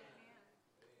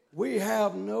 We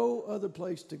have no other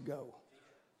place to go.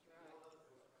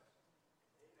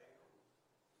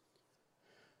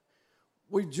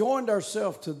 We've joined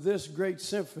ourselves to this great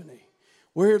symphony.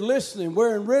 We're listening.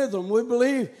 We're in rhythm. We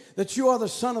believe that you are the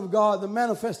Son of God, the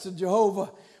manifested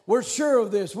Jehovah. We're sure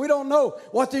of this. We don't know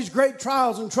what these great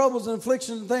trials and troubles and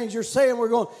afflictions and things you're saying we're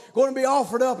going to be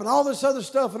offered up and all this other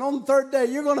stuff. And on the third day,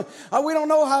 we don't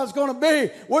know how it's going to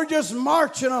be. We're just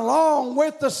marching along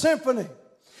with the symphony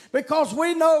because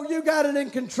we know you got it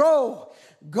in control.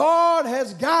 God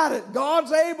has got it.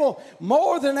 God's able,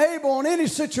 more than able in any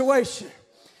situation.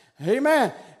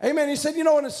 Amen. Amen. He said, in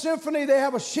a symphony, they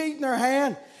have a sheet in their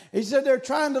hand. He said they're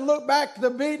trying to look back to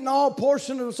the beat and all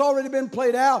portion that's already been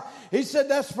played out. He said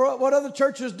that's what other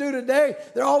churches do today.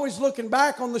 They're always looking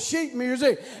back on the sheet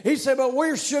music. He said, but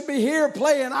we should be here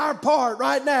playing our part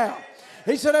right now.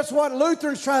 He said that's what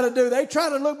Lutherans try to do. They try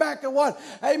to look back at what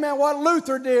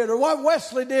Luther did or what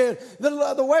Wesley did,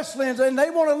 the Wesleyans, and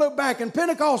they want to look back. And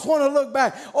Pentecost want to look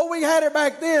back. Oh, we had it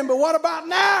back then, but what about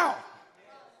now?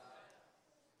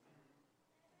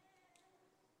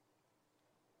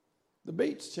 The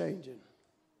beat's changing.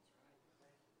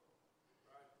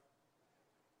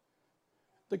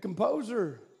 The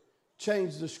composer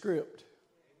changed the script.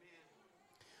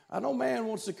 I know man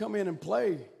wants to come in and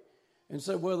play and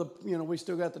say, well, we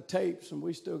still got the tapes and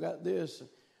we still got this.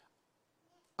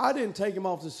 I didn't take him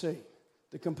off the scene.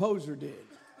 The composer did.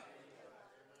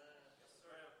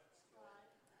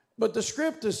 But the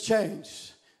script has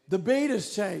changed. The beat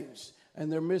has changed, and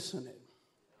they're missing it.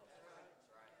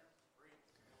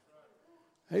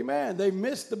 Amen. They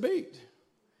missed the beat.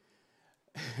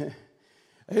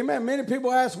 Amen. Many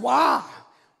people ask, why?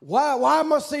 Why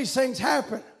must these things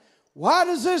happen? Why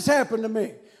does this happen to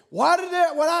me? Why did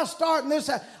it, when I start in this,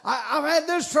 I've had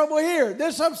this trouble here.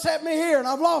 This upset me here, and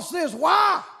I've lost this.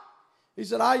 Why? He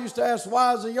said, I used to ask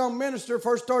why as a young minister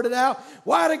first started out,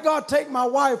 why did God take my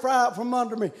wife right out from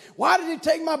under me? Why did he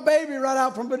take my baby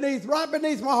right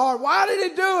beneath my heart? Why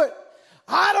did he do it?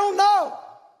 I don't know.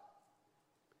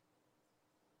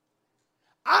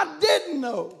 I didn't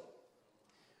know.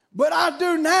 But I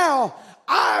do now.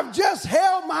 I've just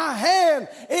held my hand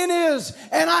in his,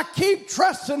 and I keep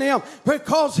trusting him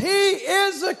because he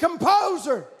is the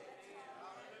composer.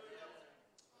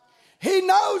 He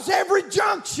knows every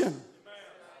junction.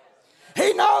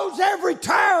 He knows every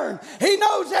turn. He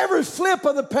knows every flip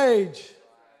of the page.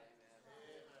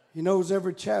 He knows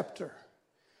every chapter.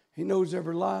 He knows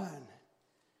every line.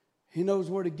 He knows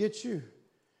where to get you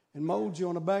and mold you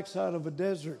on the backside of a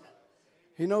desert.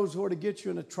 He knows where to get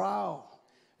you in a trial.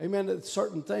 Amen. That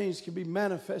certain things can be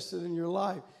manifested in your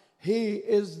life. He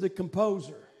is the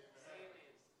composer.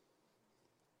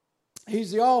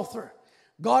 He's the author.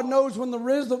 God knows when the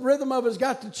rhythm of it's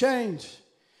got to change.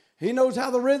 He knows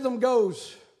how the rhythm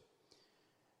goes.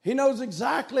 He knows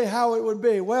exactly how it would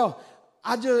be. Well,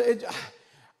 I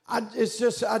just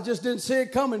didn't see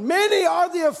it coming. Many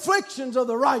are the afflictions of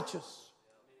the righteous.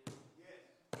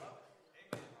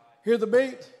 Hear the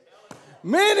beat?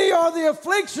 Many are the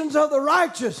afflictions of the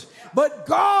righteous, but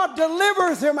God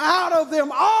delivereth him out of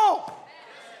them all.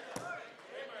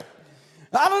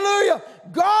 Hallelujah.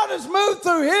 God has moved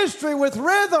through history with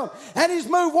rhythm, and he's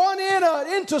moved one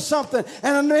into something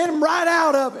and made him right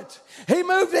out of it. He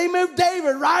moved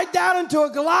David right down into a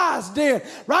Goliath's den,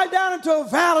 right down into a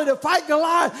valley to fight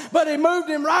Goliath, but he moved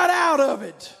him right out of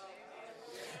it.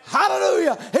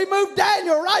 Hallelujah. He moved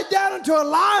Daniel right down into a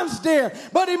lion's den,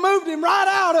 but he moved him right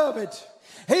out of it.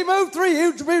 He moved three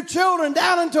Hebrew children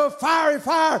down into a fiery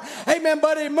fire. Amen.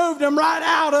 But he moved them right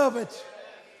out of it.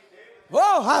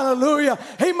 Oh, hallelujah.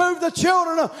 He moved the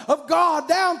children of God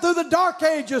down through the dark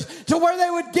ages to where they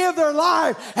would give their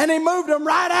life, and he moved them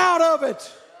right out of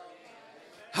it.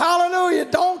 Hallelujah.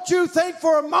 Don't you think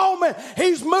for a moment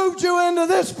he's moved you into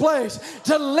this place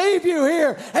to leave you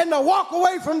here and to walk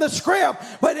away from the script,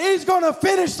 but he's going to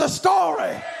finish the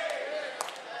story.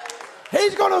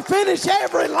 He's going to finish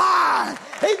every line.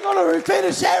 He's going to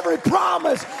finish every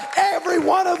promise. Every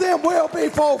one of them will be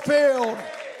fulfilled.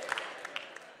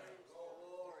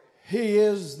 He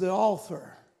is the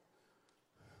author.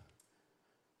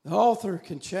 The author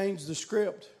can change the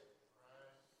script.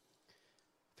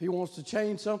 If he wants to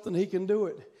change something, he can do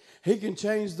it. He can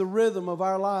change the rhythm of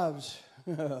our lives.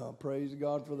 Praise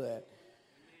God for that.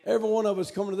 Every one of us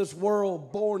coming to this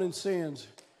world born in sins.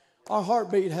 Our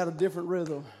heartbeat had a different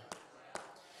rhythm.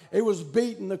 It was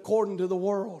beating according to the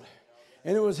world.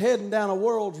 And it was heading down a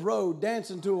world's road,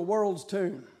 dancing to a world's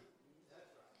tune.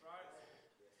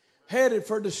 Headed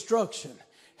for destruction,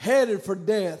 headed for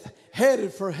death,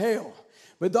 headed for hell.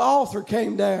 But the author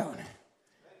came down.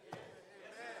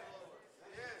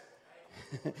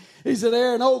 He said,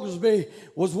 Aaron Oglesby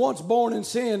was once born in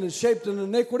sin and shaped in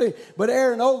iniquity, but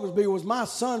Aaron Oglesby was my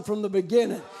son from the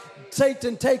beginning.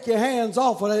 Satan, take your hands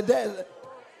off of that.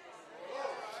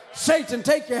 Satan,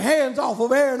 take your hands off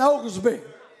of Aaron Oglesby.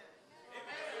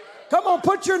 Come on,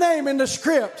 put your name in the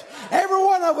script. Every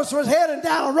one of us was heading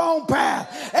down a wrong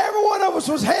path. Every one of us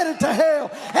was headed to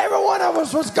hell. Every one of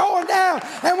us was going down.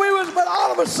 But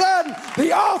all of a sudden,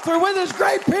 the author with his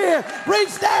great pen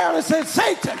reached down and said,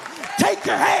 Satan, take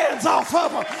your hands off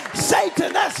of him.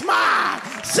 Satan, that's mine.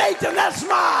 Satan, that's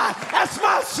mine. That's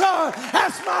my son.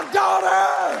 That's my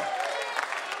daughter.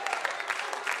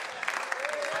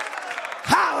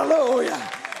 Hallelujah.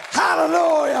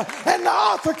 Hallelujah. And the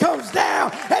author comes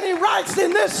down and he writes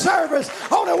in this service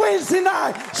on a Wednesday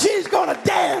night, she's going to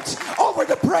dance over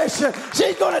depression.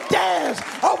 She's going to dance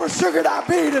over sugar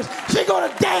diabetes. She's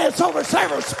going to dance over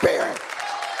several spirit.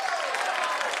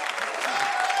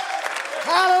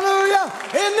 Hallelujah.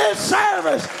 In this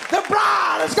service, the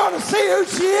bride is going to see who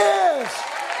she is.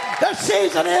 That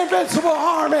she's an invincible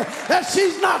army. That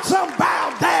she's not some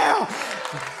bowed down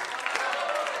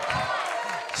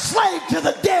slave to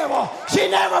the devil. She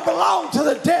never belonged to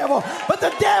the devil, but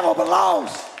the devil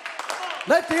belongs.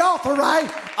 Let the author write,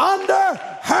 under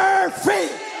her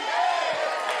feet.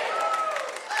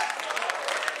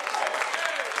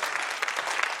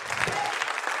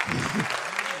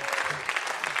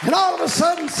 And all of a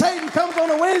sudden, Satan comes on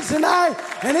a Wednesday night,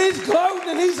 and he's gloating,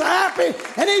 and he's happy,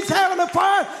 and he's having a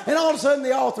fire, and all of a sudden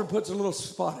the author puts a little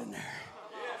spot in there.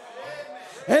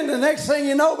 And the next thing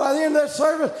you know, by the end of that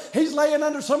service, he's laying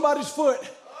under somebody's foot.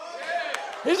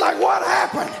 He's like, what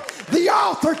happened? The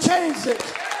author changed it.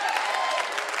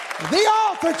 The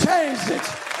author changed it.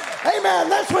 Amen.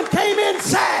 This one came in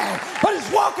sad, but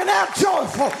it's walking out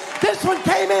joyful. This one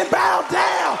came in bowed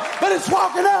down, but it's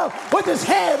walking up with his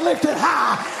head lifted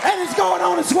high, and it's going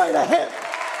on its way to heaven.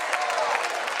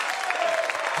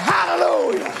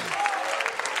 Hallelujah.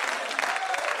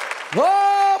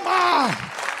 Oh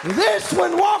my. This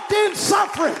one walked in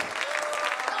suffering.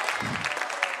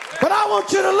 But I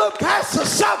want you to look past the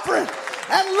suffering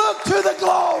and look to the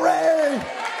glory.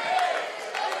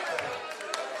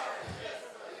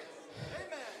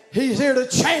 He's here to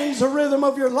change the rhythm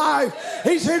of your life.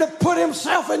 He's here to put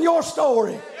himself in your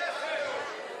story.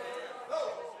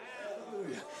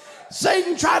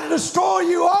 Satan tried to destroy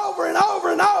you over and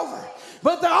over and over.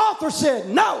 But the author said,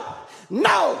 no,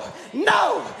 no,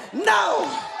 no,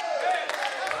 no.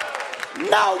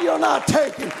 No, you're not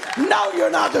taken. No, you're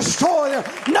not destroying.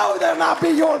 No, they'll not be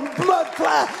your blood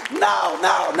clot. No,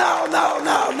 no, no, no,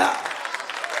 no, no.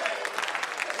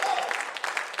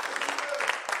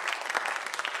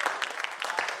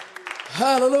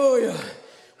 Hallelujah.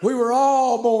 We were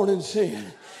all born in sin.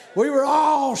 We were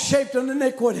all shaped in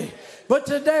iniquity. But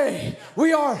today,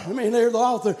 we are, there's the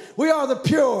author, we are the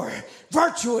pure,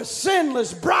 virtuous,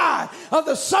 sinless bride of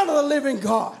the Son of the living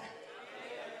God.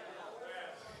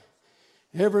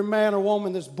 Every man or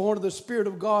woman that's born of the Spirit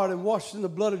of God and washed in the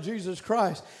blood of Jesus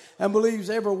Christ and believes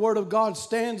every word of God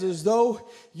stands as though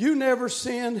you never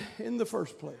sinned in the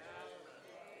first place.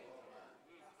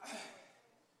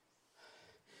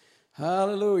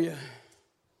 Hallelujah.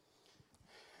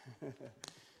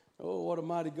 Oh, what a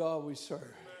mighty God we serve.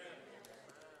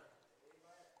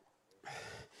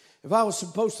 If I was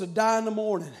supposed to die in the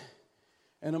morning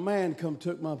and a man come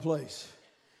took my place,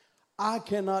 I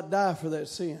cannot die for that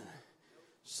sin.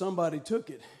 Somebody took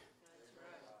it.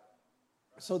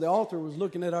 So the author was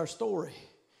looking at our story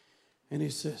and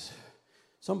he says,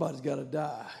 somebody's got to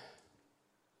die.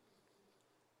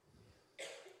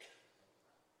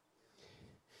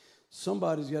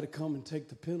 Somebody's got to come and take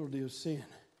the penalty of sin.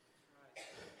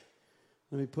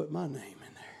 Let me put my name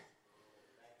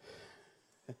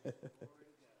in there.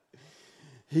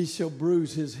 He shall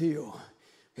bruise his heel,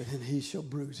 but then he shall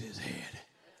bruise his head.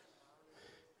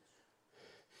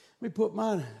 Let me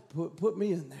put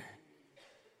me in there.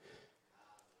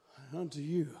 Unto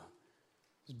you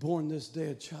is born this day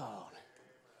a child.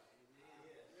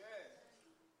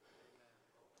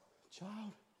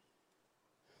 Child.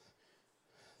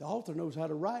 The author knows how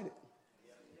to write it.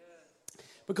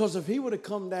 Because if he would have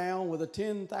come down with a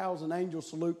 10,000 angel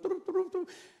salute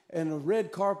and a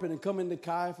red carpet and come into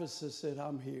Caiaphas and said,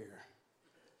 I'm here.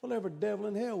 Well, every devil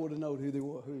in hell would have known who he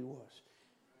was.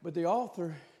 But the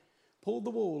author pulled the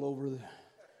wool over the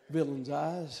villain's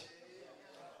eyes.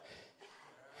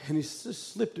 And he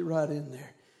just slipped it right in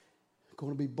there.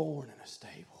 Going to be born in a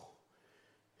stable,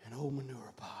 an old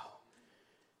manure pile.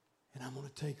 And I'm going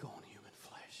to take on human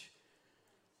flesh.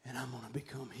 And I'm going to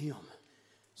become him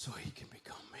so he can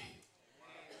become me.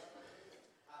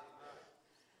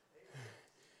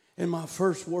 And my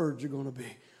first words are going to be,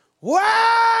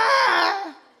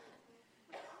 why?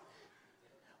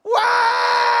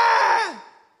 Why?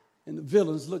 And the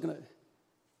villain's looking at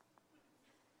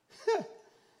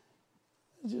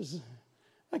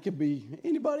that could be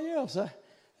anybody else.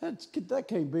 That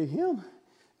can't be him.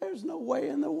 There's no way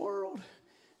in the world.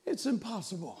 It's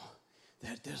impossible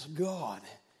that this God.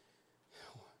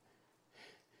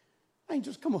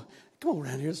 Angels, come on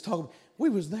around here. Let's talk. We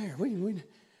was there.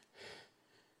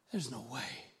 There's no way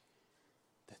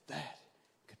that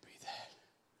could be that.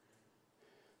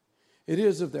 It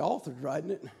is if the author's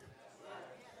writing it.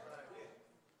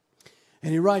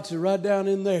 And he writes it right down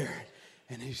in there.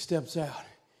 And he steps out.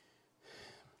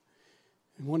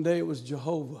 And one day it was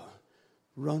Jehovah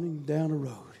running down a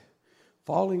road,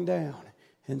 falling down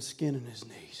and skinning his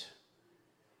knees.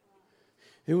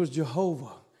 It was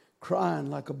Jehovah crying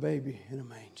like a baby in a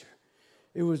manger.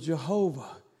 It was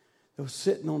Jehovah that was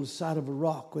sitting on the side of a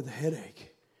rock with a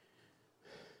headache.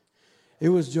 It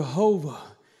was Jehovah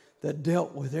that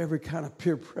dealt with every kind of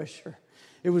peer pressure.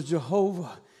 It was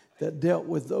Jehovah that dealt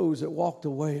with those that walked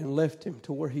away and left him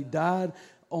to where he died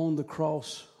on the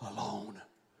cross alone.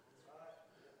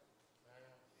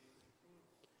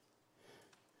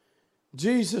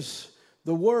 Jesus,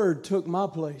 the Word, took my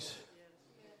place.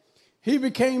 He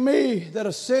became me that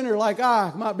a sinner like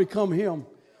I might become him.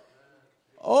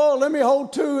 Oh, let me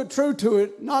hold true to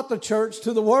it, not the church,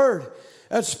 to the Word.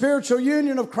 That spiritual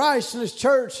union of Christ and His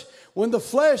church When the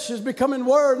flesh is becoming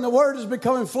word and the word is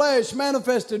becoming flesh,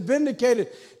 manifested, vindicated,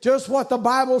 just what the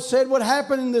Bible said would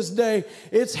happen in this day.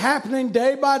 It's happening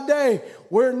day by day.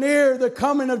 We're near the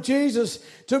coming of Jesus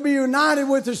to be united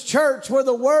with His church where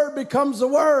the word becomes the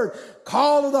word.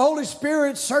 Call of the Holy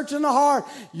Spirit searching the heart.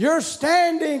 You're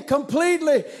standing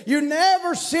completely. You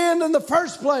never sinned in the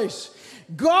first place.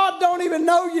 God don't even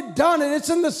know you've done it. It's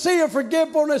in the sea of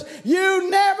forgetfulness. You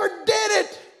never did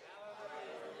it.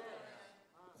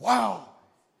 Wow.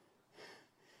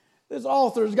 This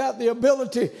author's got the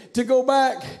ability to go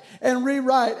back and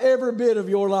rewrite every bit of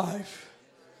your life.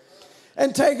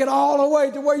 And take it all the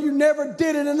way to where you never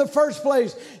did it in the first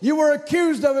place. You were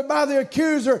accused of it by the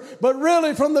accuser, but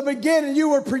really from the beginning you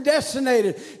were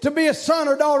predestinated to be a son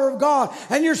or daughter of God.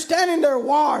 And you're standing there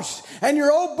washed, and your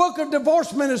old book of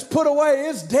divorcement is put away.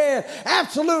 It's dead,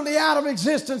 absolutely out of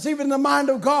existence, even in the mind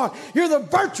of God. You're the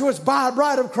virtuous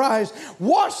bride of Christ,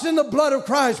 washed in the blood of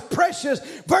Christ, precious,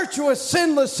 virtuous,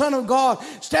 sinless Son of God,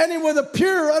 standing with a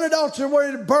pure,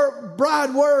 unadulterated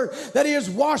bride word that He is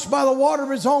washed by the water of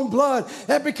His own blood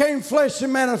that became flesh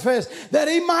and manifest, that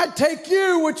He might take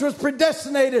you, which was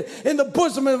predestinated in the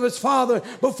bosom of His Father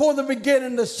before the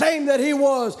beginning, the same that He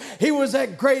was. He was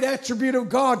that great attribute of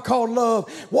God called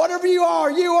love. Whatever you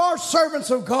are servants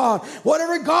of God.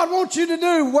 Whatever God wants you to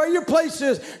do, where your place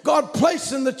is, God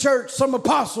placed in the church some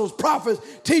apostles, prophets,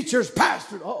 teachers,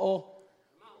 pastors.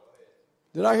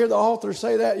 Did I hear the author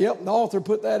say that? Yep, the author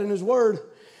put that in his word.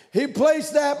 He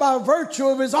placed that by virtue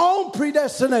of His own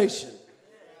predestination.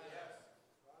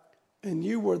 And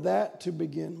you were that to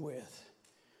begin with.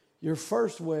 Your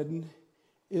first wedding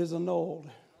is annulled.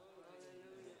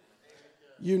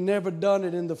 You never done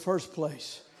it in the first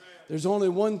place. There's only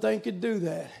one thing could do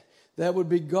that. That would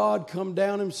be God come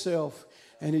down Himself,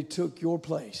 and He took your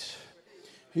place.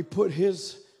 He put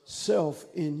His self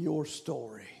in your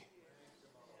story.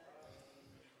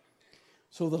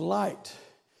 So the light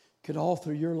could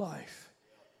alter your life,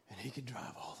 and He could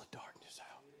drive all the darkness out.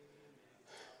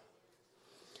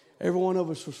 Every one of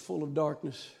us was full of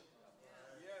darkness.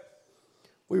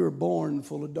 We were born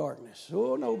full of darkness.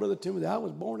 Oh, no, Brother Timothy, I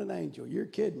was born an angel. You're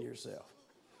kidding yourself.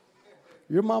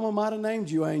 Your mama might have named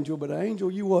you Angel, but an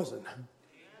angel you wasn't.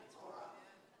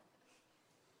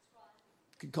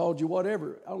 Could called you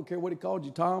whatever. I don't care what He called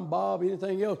you, Tom, Bob,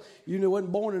 anything else. You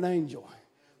wasn't born an angel.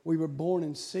 We were born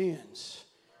in sins,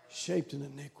 shaped in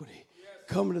iniquity,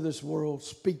 coming to this world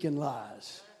speaking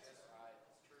lies.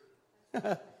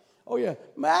 Oh, yeah,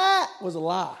 that was a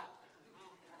lie.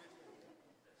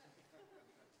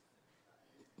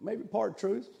 Maybe part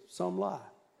truth, some lie.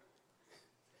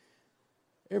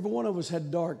 Every one of us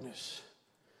had darkness,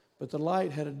 but the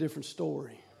light had a different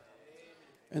story.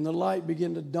 And the light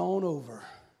began to dawn over,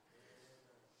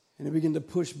 and it began to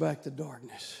push back the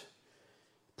darkness.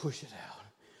 Push it out,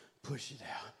 push it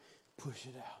out, push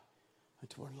it out,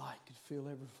 until where light could fill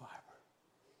every fiber.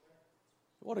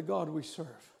 What a God we serve.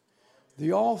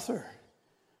 The author,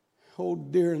 oh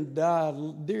dear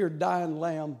dying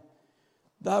Lamb,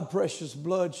 Thy precious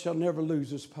blood shall never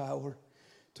lose its power.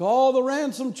 To all the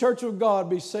ransomed church of God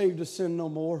be saved to sin no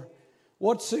more.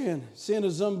 What sin? Sin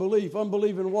is unbelief.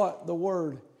 Unbelief in what? The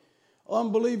Word.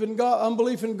 Unbelief in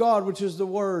God, which is the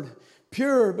Word.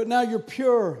 Pure, but now you're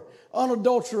pure.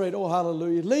 Unadulterated. Oh,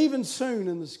 hallelujah. Leaving soon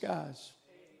in the skies.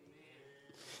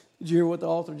 Did you hear what the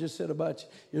author just said about you?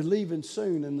 You're leaving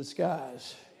soon in the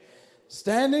skies.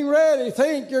 Standing ready.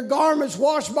 Think your garments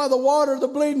washed by the water of the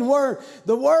bleeding Word.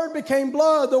 The Word became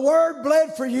blood. The Word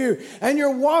bled for you. And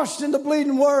you're washed in the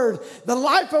bleeding Word. The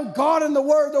life of God in the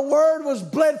Word. The Word was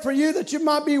bled for you that you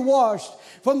might be washed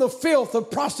from the filth of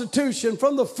prostitution,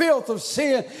 from the filth of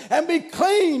sin, and be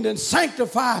cleaned and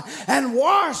sanctified and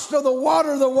washed of the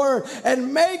water of the Word,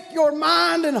 and make your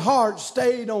mind and heart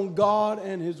stayed on God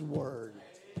and His Word.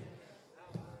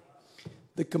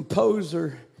 The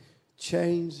composer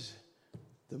changed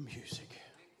the music.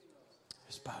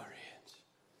 Let's bow our heads.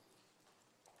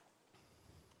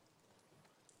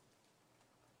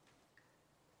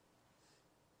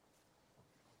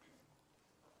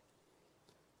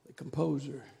 The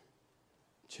composer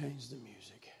changed the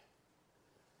music.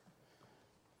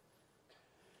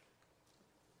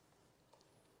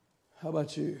 How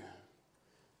about you?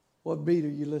 What beat are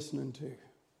you listening to?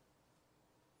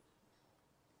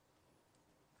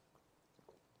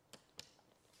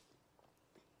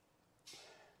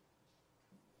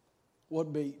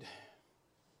 What beat?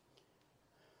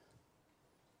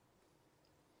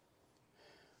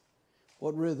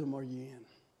 What rhythm are you in?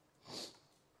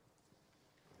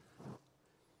 I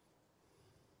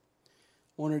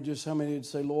wonder just how many would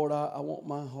say, Lord, I want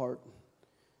my heart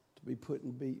to be put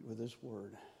in beat with this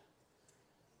Word.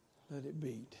 Let it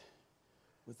beat.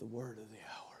 with the word of the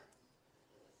hour.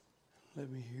 Let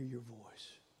me hear your voice.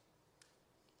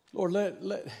 Lord,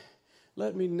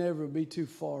 let me never be too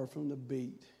far from the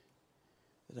beat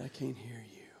that I can't hear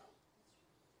you.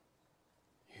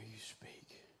 Hear you speak.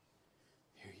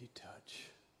 Hear you touch.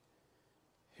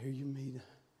 Hear you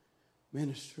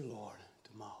minister, Lord,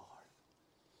 to my heart.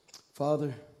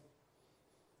 Father,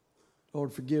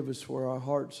 Lord, forgive us where our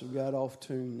hearts have got off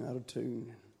tune, out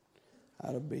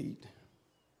of beat.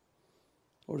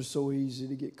 Lord, it's so easy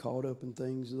to get caught up in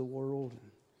things of the world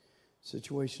and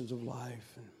situations of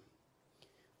life and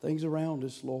things around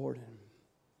us, Lord. And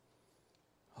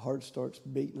our heart starts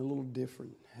beating a little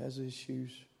different, has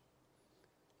issues.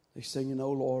 They sing,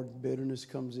 oh Lord, bitterness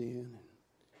comes in. And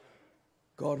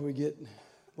God, we get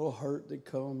a little hurt that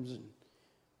comes and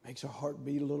makes our heart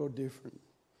beat a little different.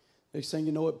 They sing,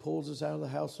 it pulls us out of the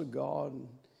house of God and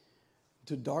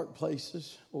to dark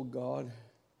places. Oh God,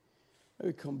 may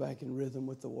we come back in rhythm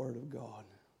with the Word of God.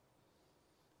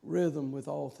 Rhythm with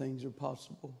all things are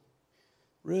possible.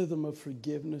 Rhythm of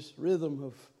forgiveness. Rhythm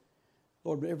of,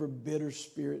 Lord, every bitter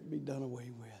spirit be done away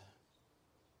with.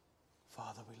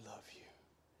 Father, we love you.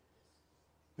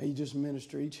 May you just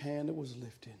minister each hand that was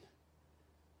lifted.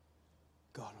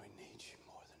 God, we need you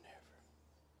more than ever.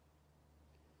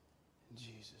 In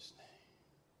Jesus' name.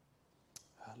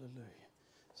 Hallelujah.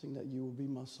 Sing that, you will be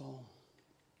my song.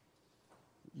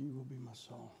 You will be my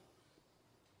song.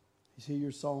 Is he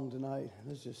your song tonight?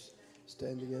 Let's just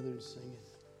stand together and sing it.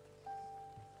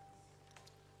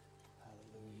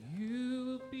 Hallelujah. You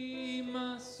will be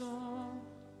my song.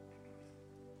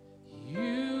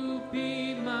 You will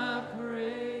be my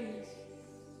praise.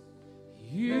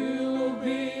 You will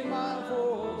be my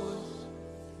voice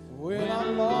when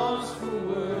I'm lost for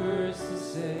words to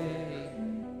say.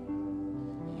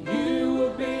 You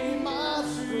will be my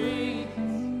strength.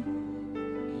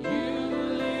 You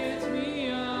will lift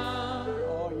me up.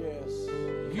 Oh, yes.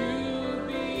 You will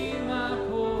be my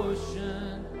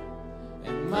portion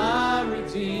and my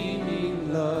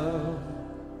redeeming love.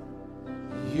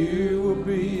 You will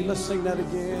be, let's sing that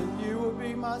again. You will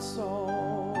be my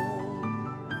song.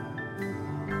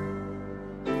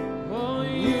 Oh,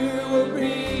 you will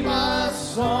be my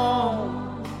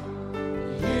song.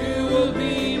 You will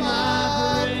be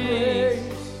my praise.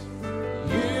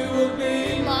 You will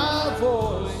be my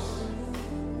voice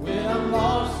when I'm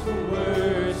lost for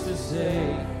words to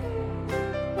say.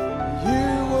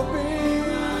 You will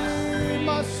be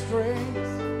my strength.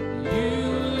 You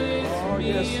lift me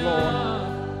yes, Lord. up.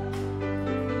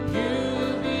 You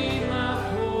will be my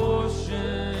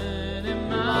portion and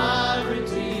my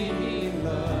redeeming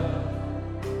love.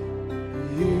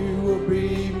 You will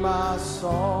be my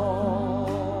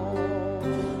song.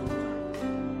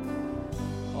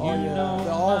 Oh, You yeah. know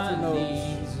The author my knows.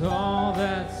 needs, all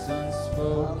that's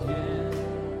unspoken.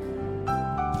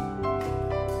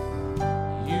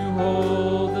 You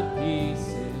hold the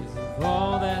pieces of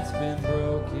all that's been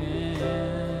broken.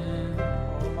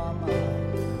 Oh, my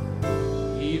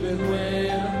mind. Even when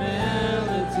a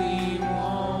melody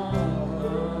won't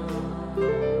come.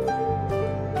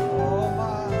 Oh,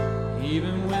 my.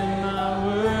 Even when my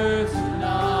words are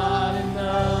not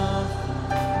enough.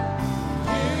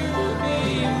 You will be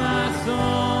my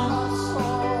song. My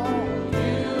song.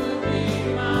 You will be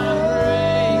my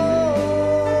praise.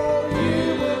 You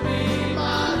will be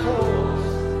my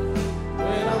voice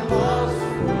when I'm lost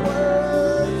for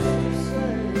words to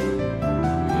say.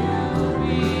 You will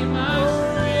be my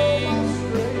strength.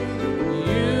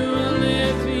 You will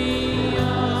lift me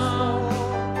up.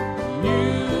 You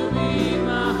will be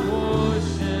my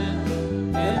portion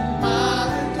and my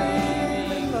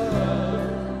redeeming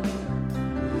love.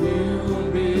 You will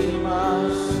be my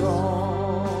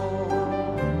song.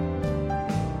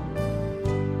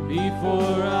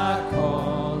 Before I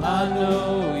call, I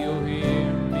know you'll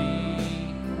hear me.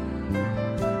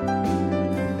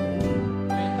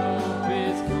 When hope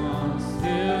is gone,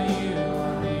 still you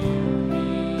are near me.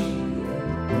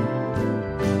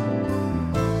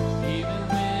 Even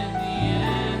when the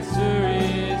answer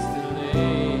is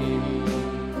delayed.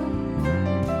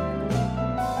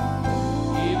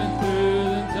 Even through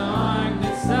the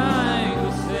darkness, I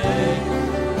will say,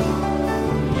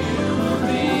 you will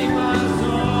be my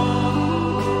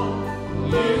song.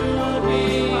 You will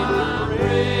be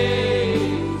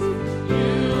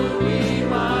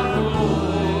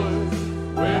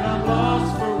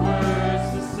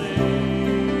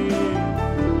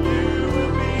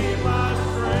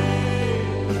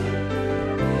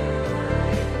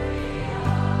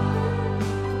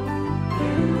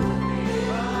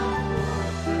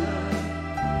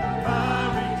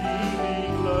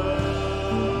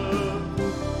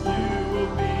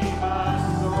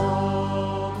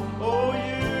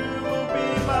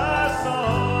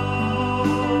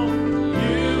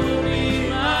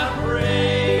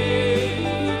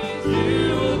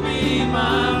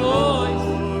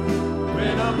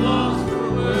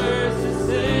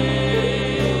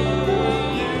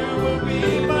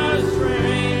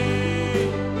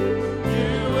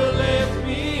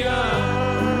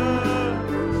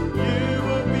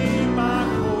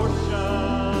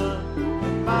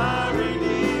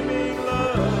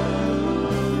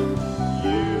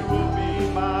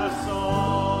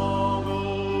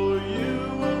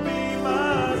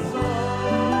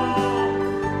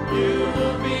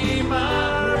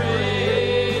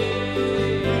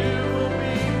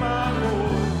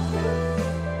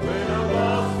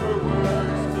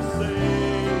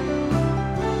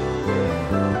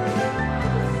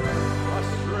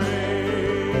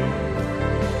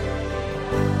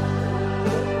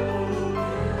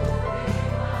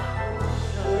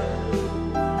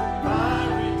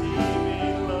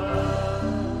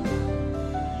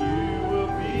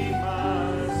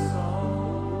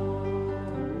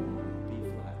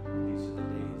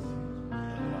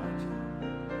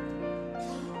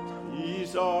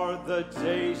These are the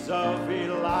days of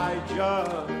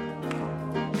Elijah,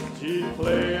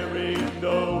 declaring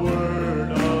the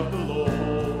word of the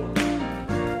Lord.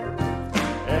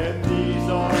 And these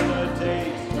are the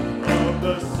days of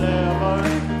the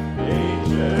 7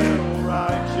 angel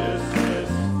righteousness.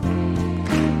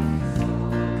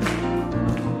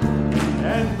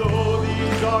 And though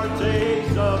these are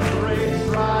days of great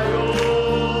trial,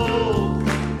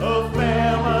 of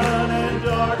famine and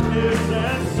darkness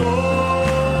and sorrow,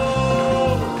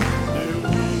 still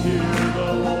we hear the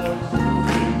voice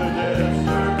in the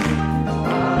desert,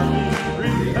 crying,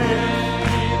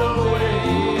 prepare the way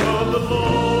of the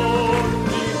Lord.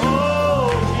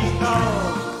 Behold, he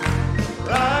comes,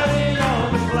 riding on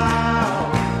the cloud,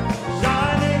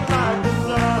 shining like the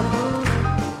sun.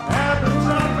 At the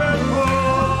trumpet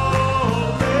call,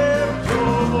 lift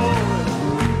your voice.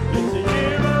 It's a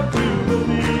year of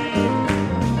jubilee.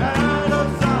 Out of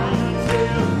Zion's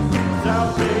hill,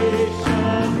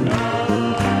 salvation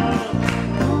comes.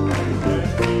 And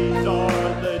these are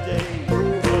the days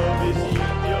of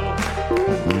Ezekiel.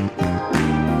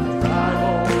 Thy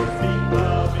horns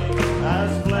becoming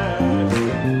as flesh.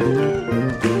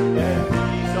 And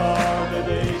these are the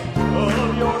days of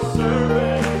your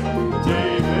servant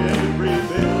David,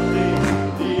 rebuilding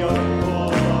the ark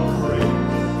of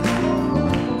praise.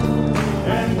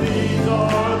 And these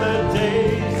are the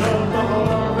days of the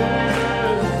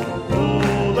harvest.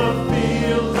 Oh, the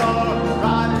fields are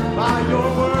ripe by your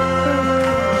word.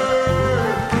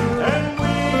 And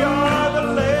we are the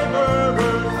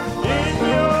laborers in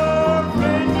your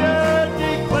vineyard,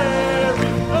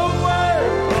 declaring the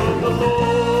word of the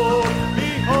Lord.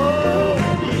 Behold,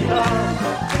 he comes,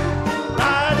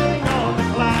 riding on the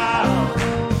cloud,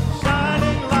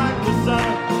 shining like the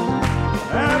sun.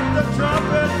 At the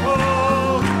trumpet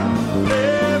call,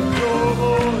 lift your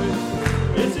voice.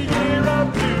 It's a year of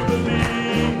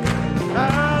jubilee.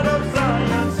 Out of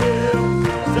Zion's hill,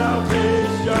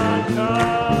 salvation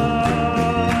comes.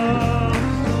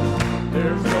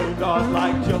 There's no God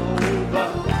like Jehovah.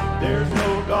 There's no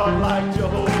God like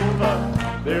Jehovah.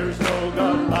 There's no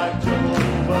God like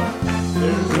Jehovah.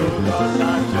 There's no God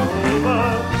like Jehovah.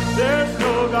 There's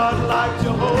no God like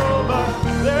Jehovah.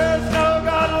 There's no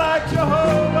God like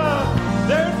Jehovah.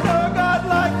 There's no God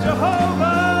like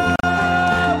Jehovah.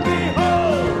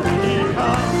 Behold, he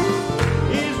comes.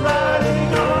 He's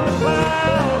riding on the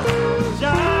cloud,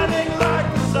 shining like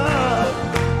the sun.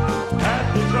 At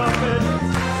the trumpet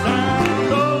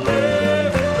sound, oh,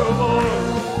 lift your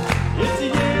voice. It's a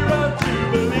year of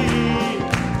jubilee.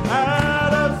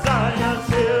 Out of Zion's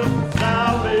hill,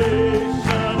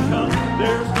 salvation comes.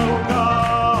 There's no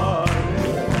God.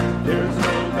 There's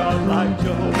no God like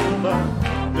Jehovah.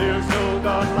 There's no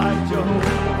God like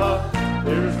Jehovah.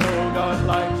 There's no God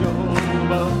like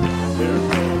Jehovah. There's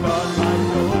no God like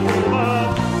Jehovah.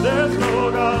 There's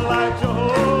no God like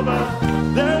Jehovah.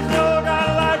 There's no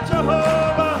God like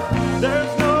Jehovah.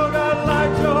 There's no God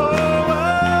like Jehovah.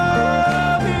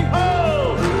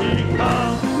 Behold, he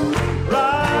comes,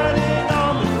 riding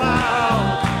on the cloud,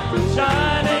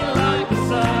 shining like the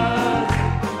sun.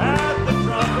 At the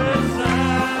trumpet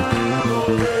sound, oh,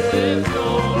 lift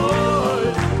your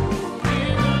voice.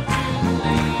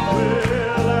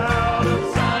 Well, out of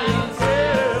Zion's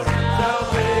hill,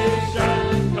 salvation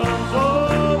comes.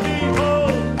 Oh,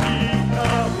 behold, he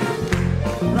comes,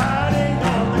 riding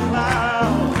on the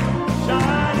cloud,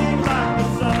 shining like the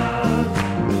sun.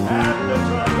 At the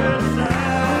trumpet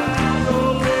sound,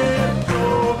 oh, lift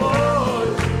your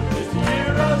voice. It's a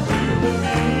year of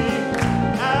jubilee.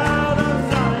 Out of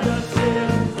Zion's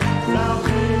hill,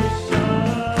 salvation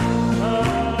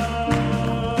comes.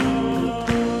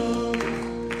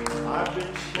 I've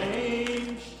been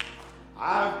changed.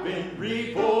 I've been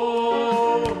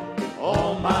reborn.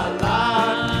 All my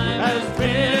life has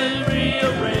been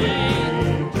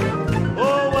rearranged.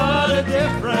 Oh, what a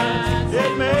difference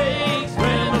it makes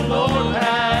when the Lord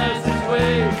has his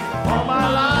way. All my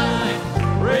life,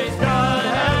 praise God,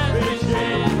 has been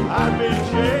changed. I've been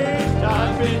changed.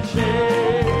 I've been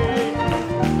changed.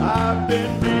 I've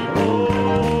been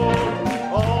reborn.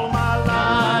 All my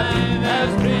life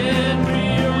has been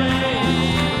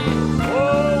rearranged.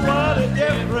 Oh, what a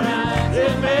difference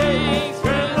it makes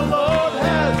when the Lord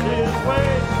has his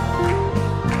way.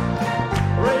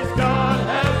 Praise God,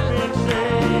 has been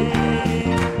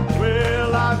changed.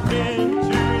 Well, I've been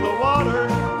to the water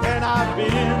and I've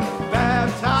been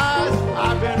baptized.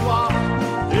 I've been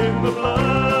washed in the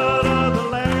blood of the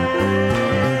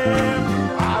Lamb.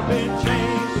 I've been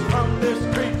changed from this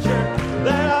creature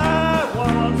that I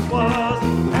once was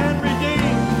and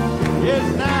redeemed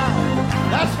is now.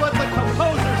 That's what the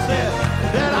composer said,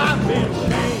 that I've been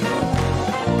changed.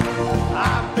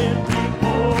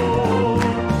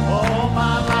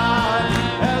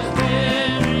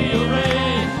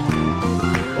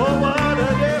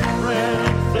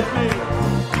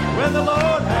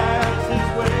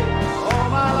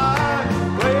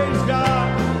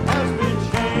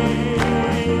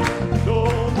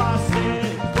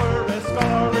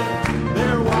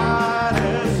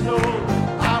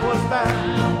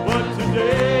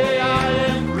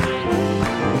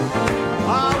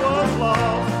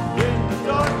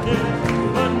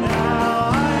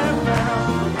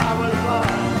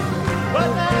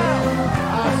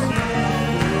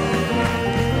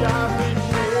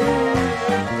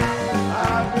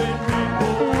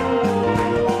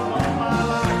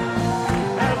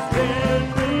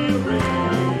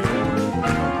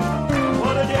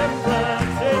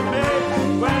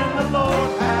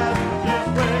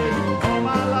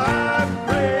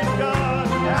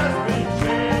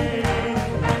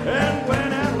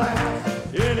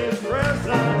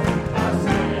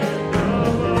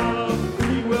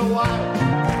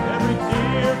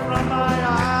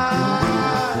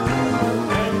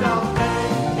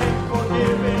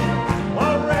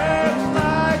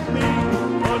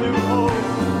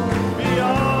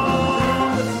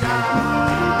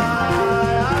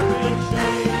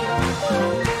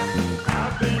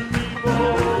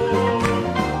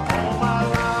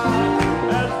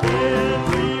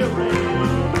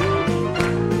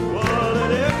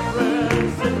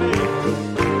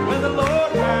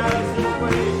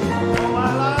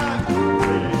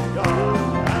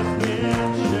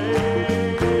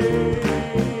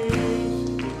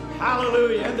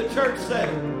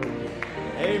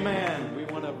 Amen. We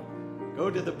want to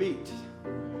go to the beat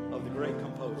of the great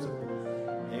composer.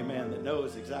 Amen. That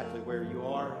knows exactly where you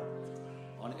are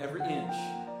on every inch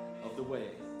of the way.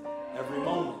 Every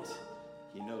moment,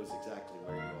 he knows exactly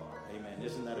where you are. Amen.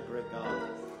 Isn't that a great God?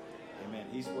 Amen.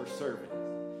 He's worth serving.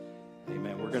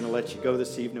 Amen. We're going to let you go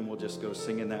this evening. We'll just go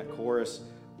sing in that chorus.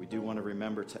 We do want to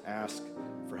remember to ask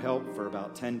for help for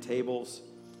about 10 tables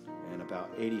and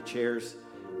about 80 chairs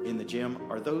in the gym.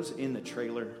 Are those in the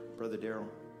trailer, Brother Darrell?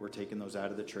 We're taking those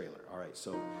out of the trailer. All right,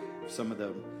 so if some of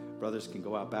the brothers can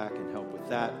go out back and help with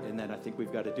that. And then I think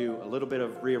we've got to do a little bit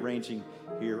of rearranging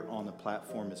here on the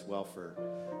platform as well for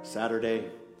Saturday.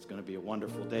 It's going to be a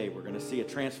wonderful day. We're going to see a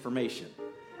transformation.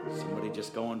 Somebody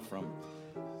just going from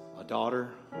a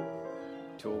daughter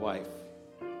to a wife,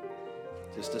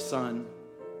 just a son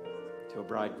to a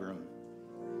bridegroom.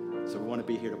 So we want to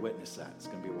be here to witness that. It's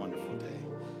going to be a wonderful day.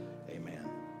 Amen.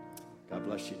 God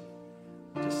bless you.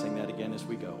 Just sing that again as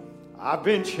we go. I've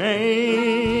been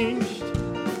changed.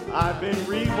 I've been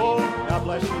reborn. God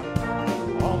bless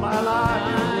you. All my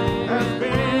life has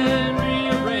been